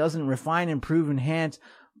something that doesn't refine, improve, enhance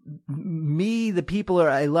me, the people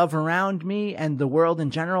I love around me, and the world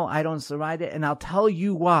in general, I don't survive it. And I'll tell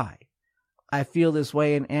you why I feel this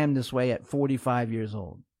way and am this way at 45 years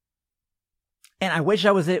old. And I wish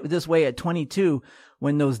I was this way at 22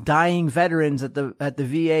 when those dying veterans at the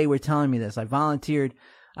VA were telling me this. I volunteered.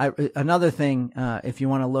 Another thing, if you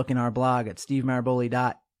want to look in our blog at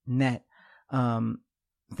stevemaraboli.net,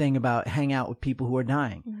 thing about hang out with people who are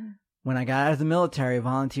dying. Mm-hmm. When I got out of the military, I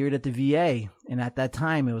volunteered at the VA. And at that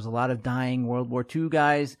time, it was a lot of dying World War II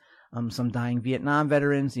guys, some dying Vietnam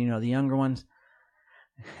veterans, the younger ones.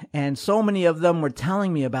 And so many of them were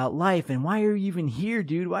telling me about life and why are you even here,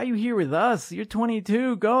 dude? Why are you here with us? You're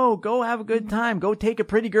 22. Go have a good time. Go take a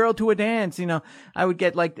pretty girl to a dance. I would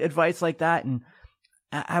get like advice like that. And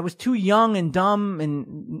I was too young and dumb,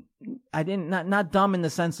 and I not dumb in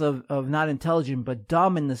the sense of not intelligent, but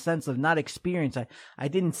dumb in the sense of not experienced. I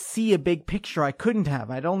didn't see a big picture. I couldn't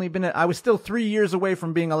have. I was still 3 years away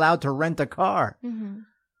from being allowed to rent a car,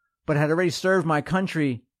 but had already served my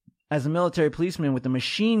country as a military policeman with a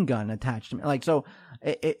machine gun attached to me. Like, so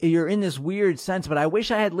you're in this weird sense, but I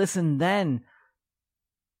wish I had listened then.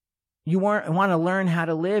 You want to learn how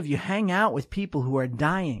to live. You hang out with people who are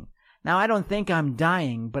dying. Now, I don't think I'm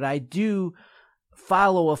dying, but I do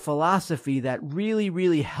follow a philosophy that really,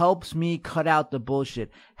 really helps me cut out the bullshit,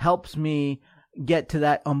 helps me get to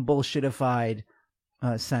that UnBullshitafied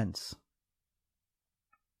sense.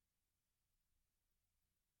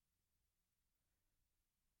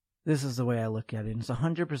 This is the way I look at it. It's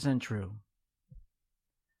 100% true.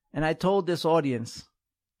 And I told this audience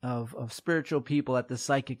of spiritual people at the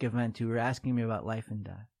psychic event who were asking me about life and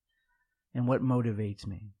death and what motivates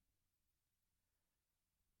me.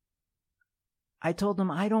 I told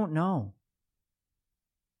them, I don't know.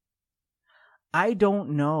 I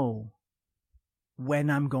don't know when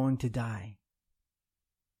I'm going to die.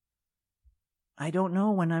 I don't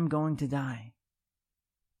know when I'm going to die.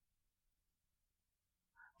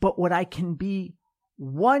 But what I can be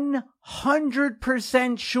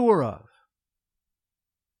 100% sure of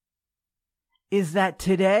is that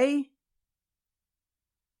today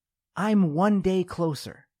I'm one day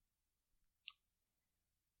closer.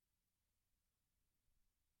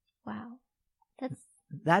 Wow.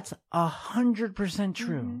 That's 100%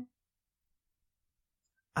 true. Mm-hmm.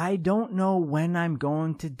 I don't know when I'm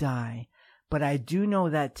going to die, but I do know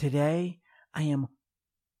that today I am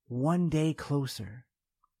one day closer.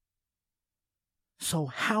 So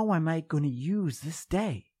how am I going to use this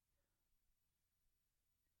day?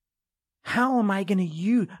 How am I going to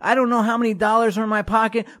use? I don't know how many dollars are in my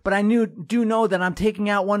pocket, but I do know that I'm taking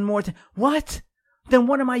out one more. What? Then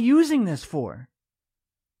what am I using this for?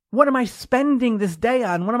 What am I spending this day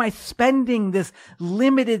on? What am I spending this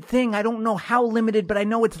limited thing? I don't know how limited, but I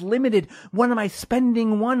know it's limited. What am I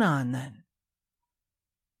spending one on then?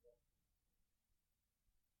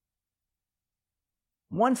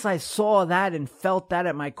 Once I saw that and felt that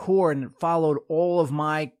at my core and followed all of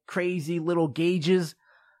my crazy little gauges,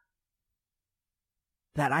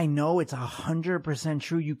 that I know it's 100%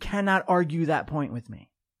 true. You cannot argue that point with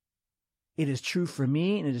me. It is true for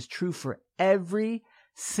me, and it is true for every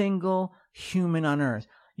single human on earth.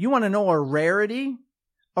 You want to know a rarity?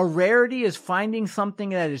 A rarity is finding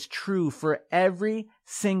something that is true for every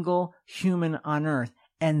single human on earth.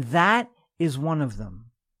 And that is one of them.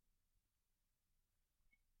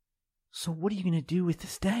 So what are you going to do with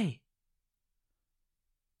this day?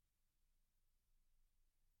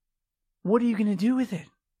 What are you going to do with it?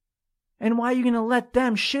 And why are you going to let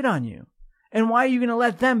them shit on you? And why are you going to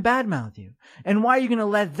let them badmouth you? And why are you going to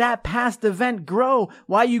let that past event grow?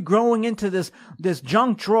 Why are you growing into this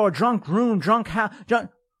junk drawer, junk room, junk house?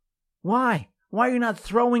 Why? Why are you not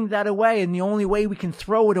throwing that away? And the only way we can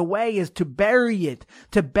throw it away is to bury it,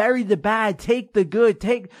 to bury the bad, take the good,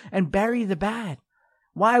 and bury the bad.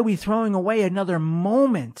 Why are we throwing away another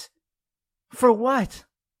moment? For what?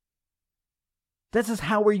 This is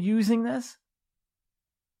how we're using this?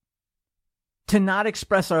 To not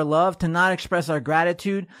express our love, to not express our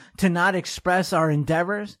gratitude, to not express our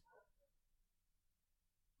endeavors,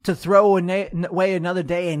 to throw away another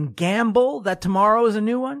day and gamble that tomorrow is a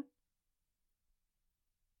new one?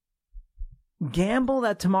 Gamble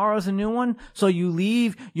that tomorrow is a new one, so you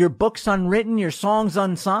leave your books unwritten, your songs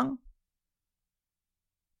unsung?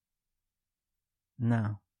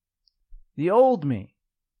 No. The old me.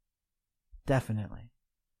 Definitely.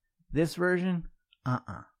 This version?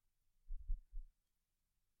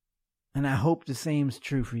 And I hope the same is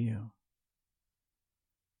true for you.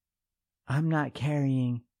 I'm not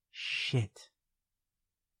carrying shit.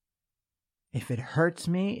 If it hurts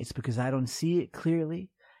me, it's because I don't see it clearly,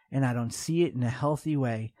 and I don't see it in a healthy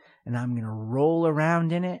way, and I'm going to roll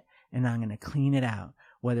around in it, and I'm going to clean it out.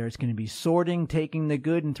 Whether it's going to be sorting, taking the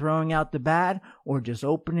good and throwing out the bad, or just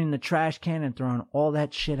opening the trash can and throwing all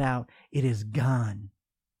that shit out, it is gone.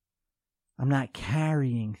 I'm not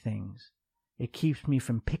carrying things. It keeps me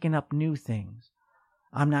from picking up new things.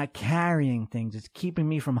 I'm not carrying things. It's keeping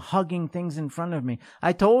me from hugging things in front of me.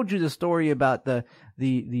 I told you the story about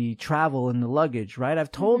the travel and the luggage, right?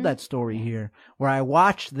 I've told that story here where I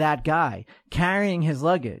watched that guy carrying his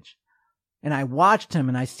luggage, and I watched him,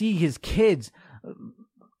 and I see his kids.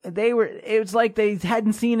 It was like they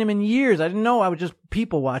hadn't seen him in years. I didn't know. I was just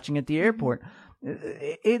people watching at the airport.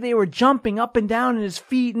 They were jumping up and down in his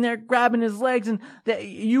feet, and they're grabbing his legs, and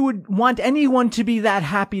you would want anyone to be that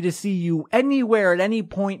happy to see you anywhere at any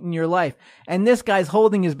point in your life. And this guy's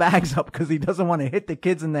holding his bags up because he doesn't want to hit the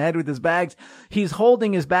kids in the head with his bags. He's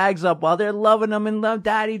holding his bags up while they're loving him and love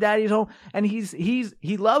daddy's home, and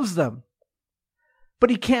he loves them, but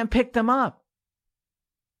he can't pick them up.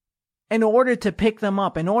 In order to pick them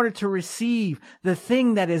up, in order to receive the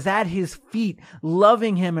thing that is at his feet,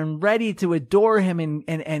 loving him and ready to adore him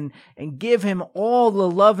and give him all the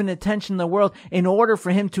love and attention in the world, in order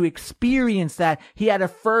for him to experience that, he had to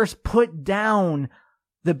first put down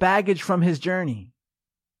the baggage from his journey.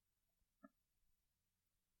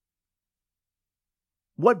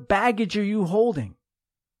 What baggage are you holding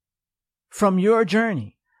from your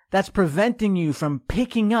journey that's preventing you from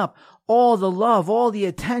picking up all the love, all the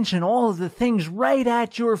attention, all of the things right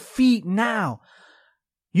at your feet now?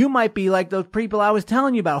 You might be like those people I was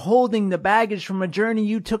telling you about, holding the baggage from a journey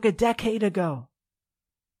you took a decade ago.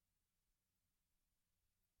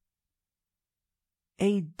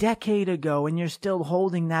 A decade ago, and you're still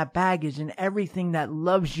holding that baggage, and everything that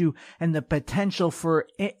loves you and the potential for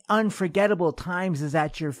unforgettable times is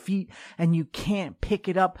at your feet, and you can't pick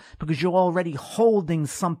it up because you're already holding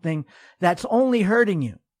something that's only hurting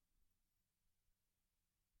you.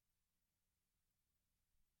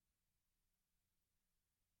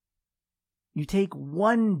 You take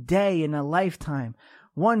one day in a lifetime,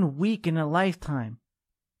 1 week in a lifetime,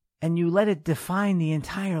 and you let it define the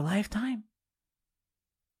entire lifetime?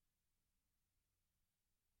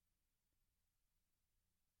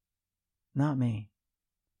 Not me.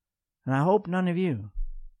 And I hope none of you.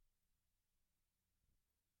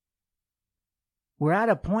 We're at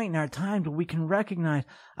a point in our time where we can recognize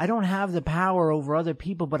I don't have the power over other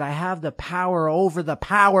people, but I have the power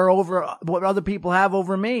over what other people have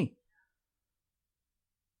over me.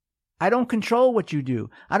 I don't control what you do.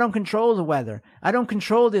 I don't control the weather. I don't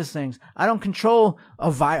control these things. I don't control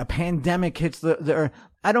a pandemic hits the earth.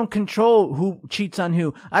 I don't control who cheats on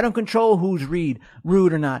who. I don't control who's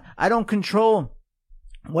rude or not. I don't control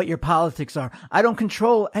what your politics are. I don't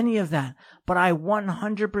control any of that. But I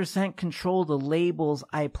 100% control the labels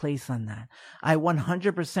I place on that. I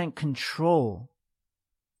 100% control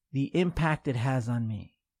the impact it has on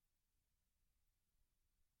me.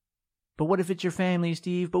 But what if it's your family,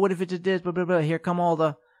 Steve? But what if it's this? Blah, blah, blah. Here come all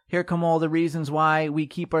the reasons why we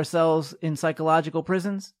keep ourselves in psychological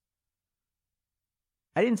prisons.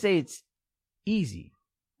 I didn't say it's easy.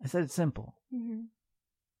 I said it's simple. Mm-hmm.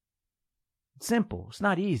 It's simple. It's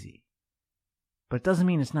not easy. But it doesn't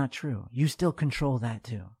mean it's not true. You still control that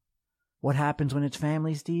too. What happens when it's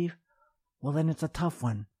family, Steve? Well, then it's a tough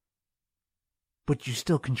one. But you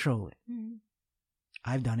still control it. Mm-hmm.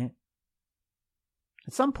 I've done it.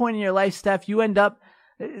 At some point in your life, Steph, you end up,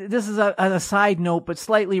 this is a side note, but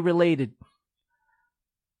slightly related.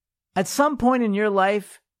 At some point in your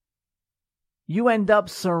life, you end up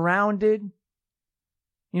surrounded.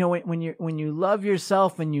 You know, when you love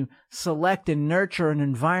yourself and you select and nurture an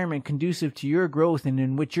environment conducive to your growth and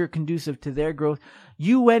in which you're conducive to their growth,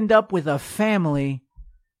 you end up with a family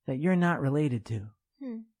that you're not related to.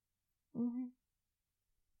 Mm-hmm.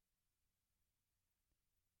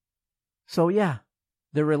 So yeah,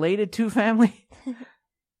 the related to family,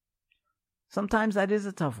 sometimes that is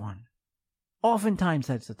a tough one. Oftentimes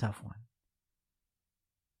that's a tough one.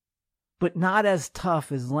 But not as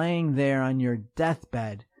tough as laying there on your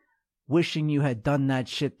deathbed wishing you had done that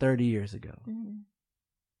shit 30 years ago. Mm-hmm.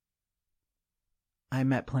 I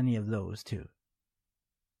met plenty of those too.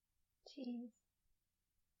 Jeez.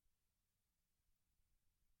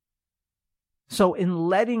 So in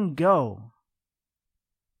letting go,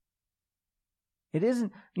 it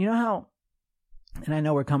isn't, you know how, and I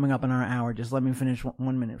know we're coming up on our hour, just let me finish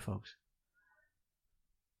 1 minute, folks.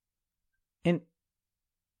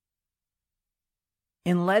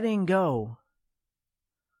 In letting go,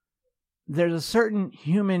 there's a certain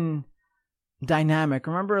human dynamic.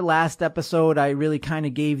 Remember last episode, I really kind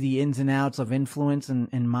of gave the ins and outs of influence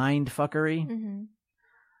and mind fuckery? Mm-hmm.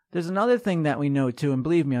 There's another thing that we know too, and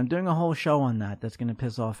believe me, I'm doing a whole show on that. That's going to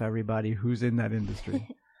piss off everybody who's in that industry.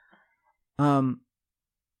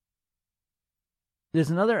 There's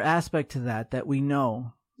another aspect to that we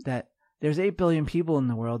know, that there's 8 billion people in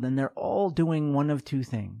the world, and they're all doing one of two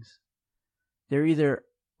things. They're either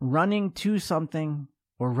running to something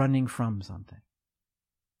or running from something.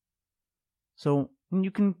 So you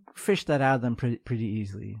can fish that out of them pretty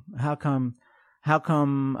easily. How come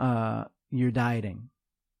you're dieting?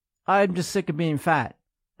 I'm just sick of being fat.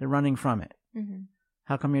 They're running from it. Mm-hmm.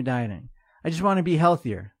 How come you're dieting? I just want to be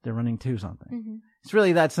healthier. They're running to something. Mm-hmm. It's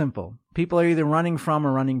really that simple. People are either running from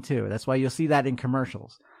or running to. That's why you'll see that in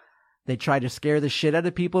commercials. They try to scare the shit out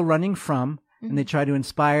of people running from, and they try to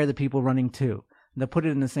inspire the people running to. They'll put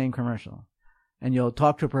it in the same commercial. And you'll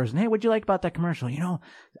talk to a person, hey, what'd you like about that commercial? You know,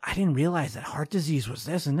 I didn't realize that heart disease was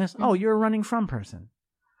this and this. Mm-hmm. Oh, you're a running from person.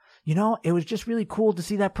 You know, it was just really cool to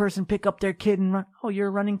see that person pick up their kid and run. Oh, you're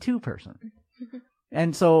a running to person.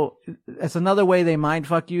 And so that's another way they mind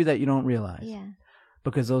fuck you that you don't realize. Yeah.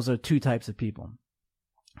 Because those are two types of people.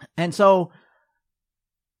 And so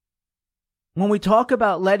when we talk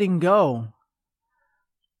about letting go,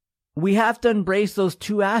 we have to embrace those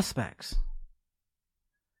two aspects.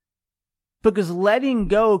 Because letting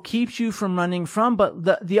go keeps you from running from,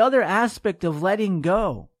 but the other aspect of letting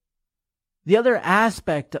go, the other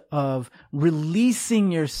aspect of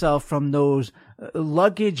releasing yourself from those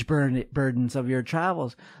luggage burdens of your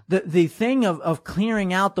travels, the thing of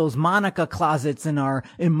clearing out those Monica closets in our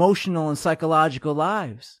emotional and psychological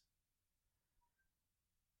lives,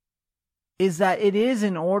 is that it is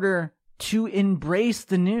in order to embrace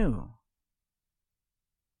the new.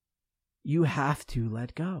 You have to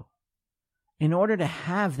let go. In order to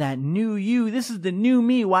have that new you, this is the new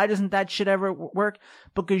me. Why doesn't that shit ever work?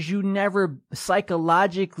 Because you never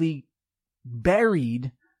psychologically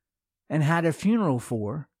buried and had a funeral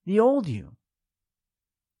for the old you.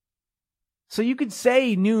 So you could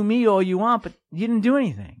say new me all you want, but you didn't do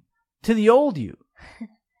anything to the old you.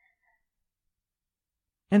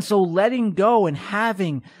 And so letting go and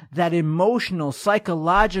having that emotional,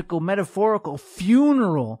 psychological, metaphorical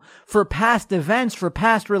funeral for past events, for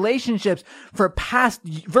past relationships, for past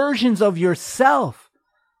versions of yourself,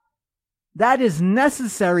 that is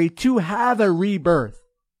necessary to have a rebirth.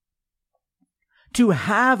 To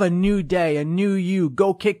have a new day, a new you,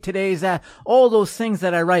 go kick today's ass, all those things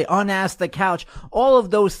that I write, unask the couch, all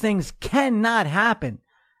of those things cannot happen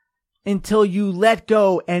until you let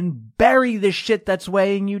go and bury the shit that's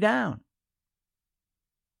weighing you down.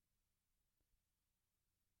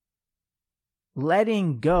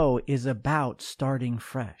 Letting go is about starting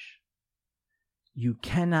fresh. You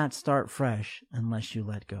cannot start fresh unless you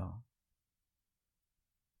let go.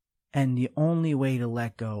 And the only way to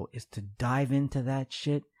let go is to dive into that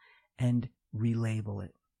shit and relabel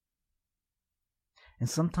it. And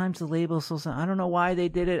sometimes the label is so simple. I don't know why they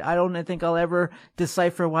did it. I don't think I'll ever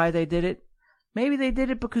decipher why they did it. Maybe they did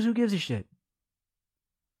it because who gives a shit?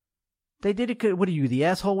 They did it. What are you, the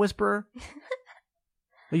asshole whisperer?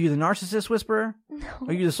 Are you the narcissist whisperer? No.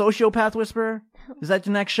 Are you the sociopath whisperer? Is that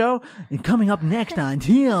the next show? And coming up next on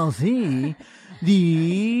TLC,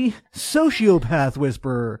 the sociopath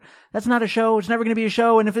whisperer. That's not a show. It's never going to be a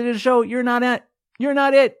show. And if it is a show, you're not it. You're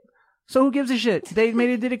not it. So who gives a shit? They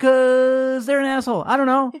did it because they're an asshole. I don't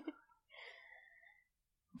know.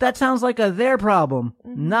 That sounds like a their problem,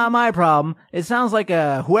 not my problem. It sounds like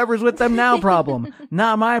a whoever's with them now problem,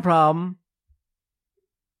 not my problem.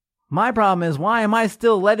 My problem is, why am I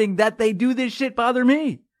still letting that they do this shit bother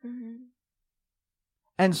me? Mm-hmm.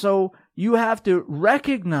 And so you have to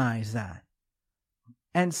recognize that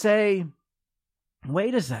and say,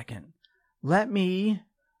 wait a second, let me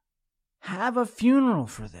have a funeral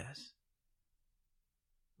for this.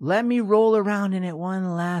 Let me roll around in it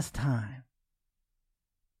one last time.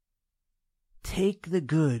 Take the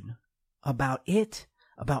good about it,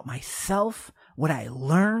 about myself, what I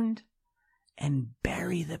learned, and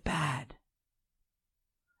bury the bad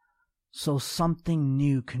so something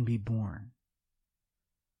new can be born.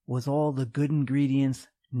 With all the good ingredients,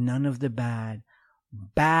 none of the bad.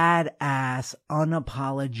 Badass,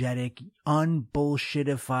 unapologetic,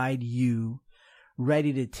 unbullshitified you,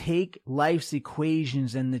 ready to take life's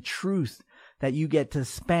equations and the truth that you get to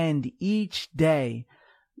spend each day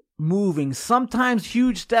moving, sometimes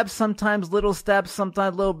huge steps, sometimes little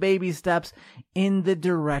baby steps in the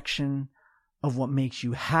direction of what makes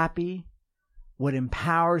you happy, what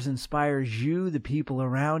empowers, inspires you, the people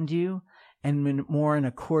around you, and more in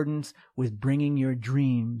accordance with bringing your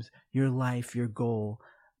dreams, your life, your goal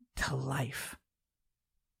to life.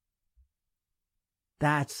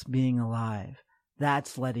 That's being alive.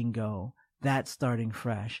 That's letting go. That's starting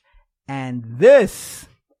fresh. And this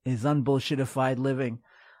is unbullshitified living.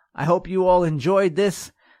 I hope you all enjoyed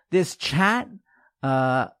this chat.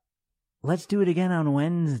 Let's do it again on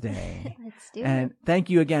Wednesday. Let's do and it. Thank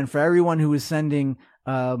you again for everyone who is sending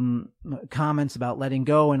comments about letting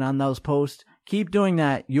go and on those posts. Keep doing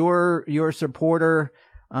that. Your supporter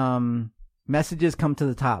messages come to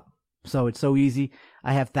the top. So it's so easy.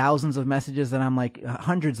 I have thousands of messages that I'm like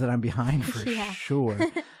hundreds that I'm behind for sure.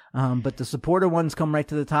 But the supporter ones come right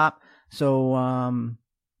to the top. So I'm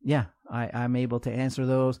able to answer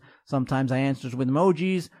those. Sometimes I answer with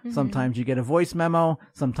emojis. Mm-hmm. Sometimes you get a voice memo.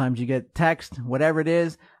 Sometimes you get text, whatever it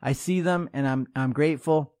is. I see them and I'm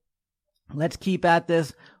grateful. Let's keep at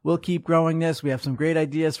this. We'll keep growing this. We have some great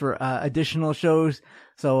ideas for additional shows.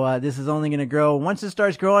 So this is only going to grow. Once it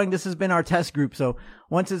starts growing, this has been our test group. So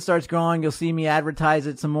once it starts growing, you'll see me advertise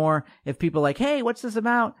it some more. If people are like, hey, what's this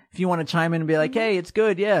about? If you want to chime in and be like, hey, it's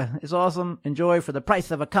good. Yeah, it's awesome. Enjoy for the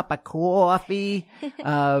price of a cup of coffee.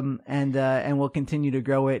 And we'll continue to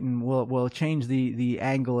grow it, and we'll change the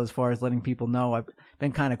angle as far as letting people know. I've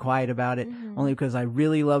been kind of quiet about it, only because I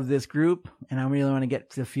really love this group and I really want to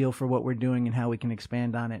get the feel for what we're doing and how we can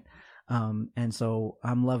expand on it. And so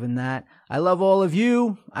I'm loving that. I love all of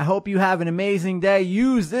you. I hope you have an amazing day.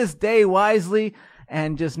 Use this day wisely,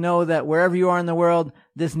 and just know that wherever you are in the world,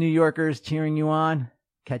 this New Yorker is cheering you on.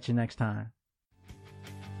 Catch you next time.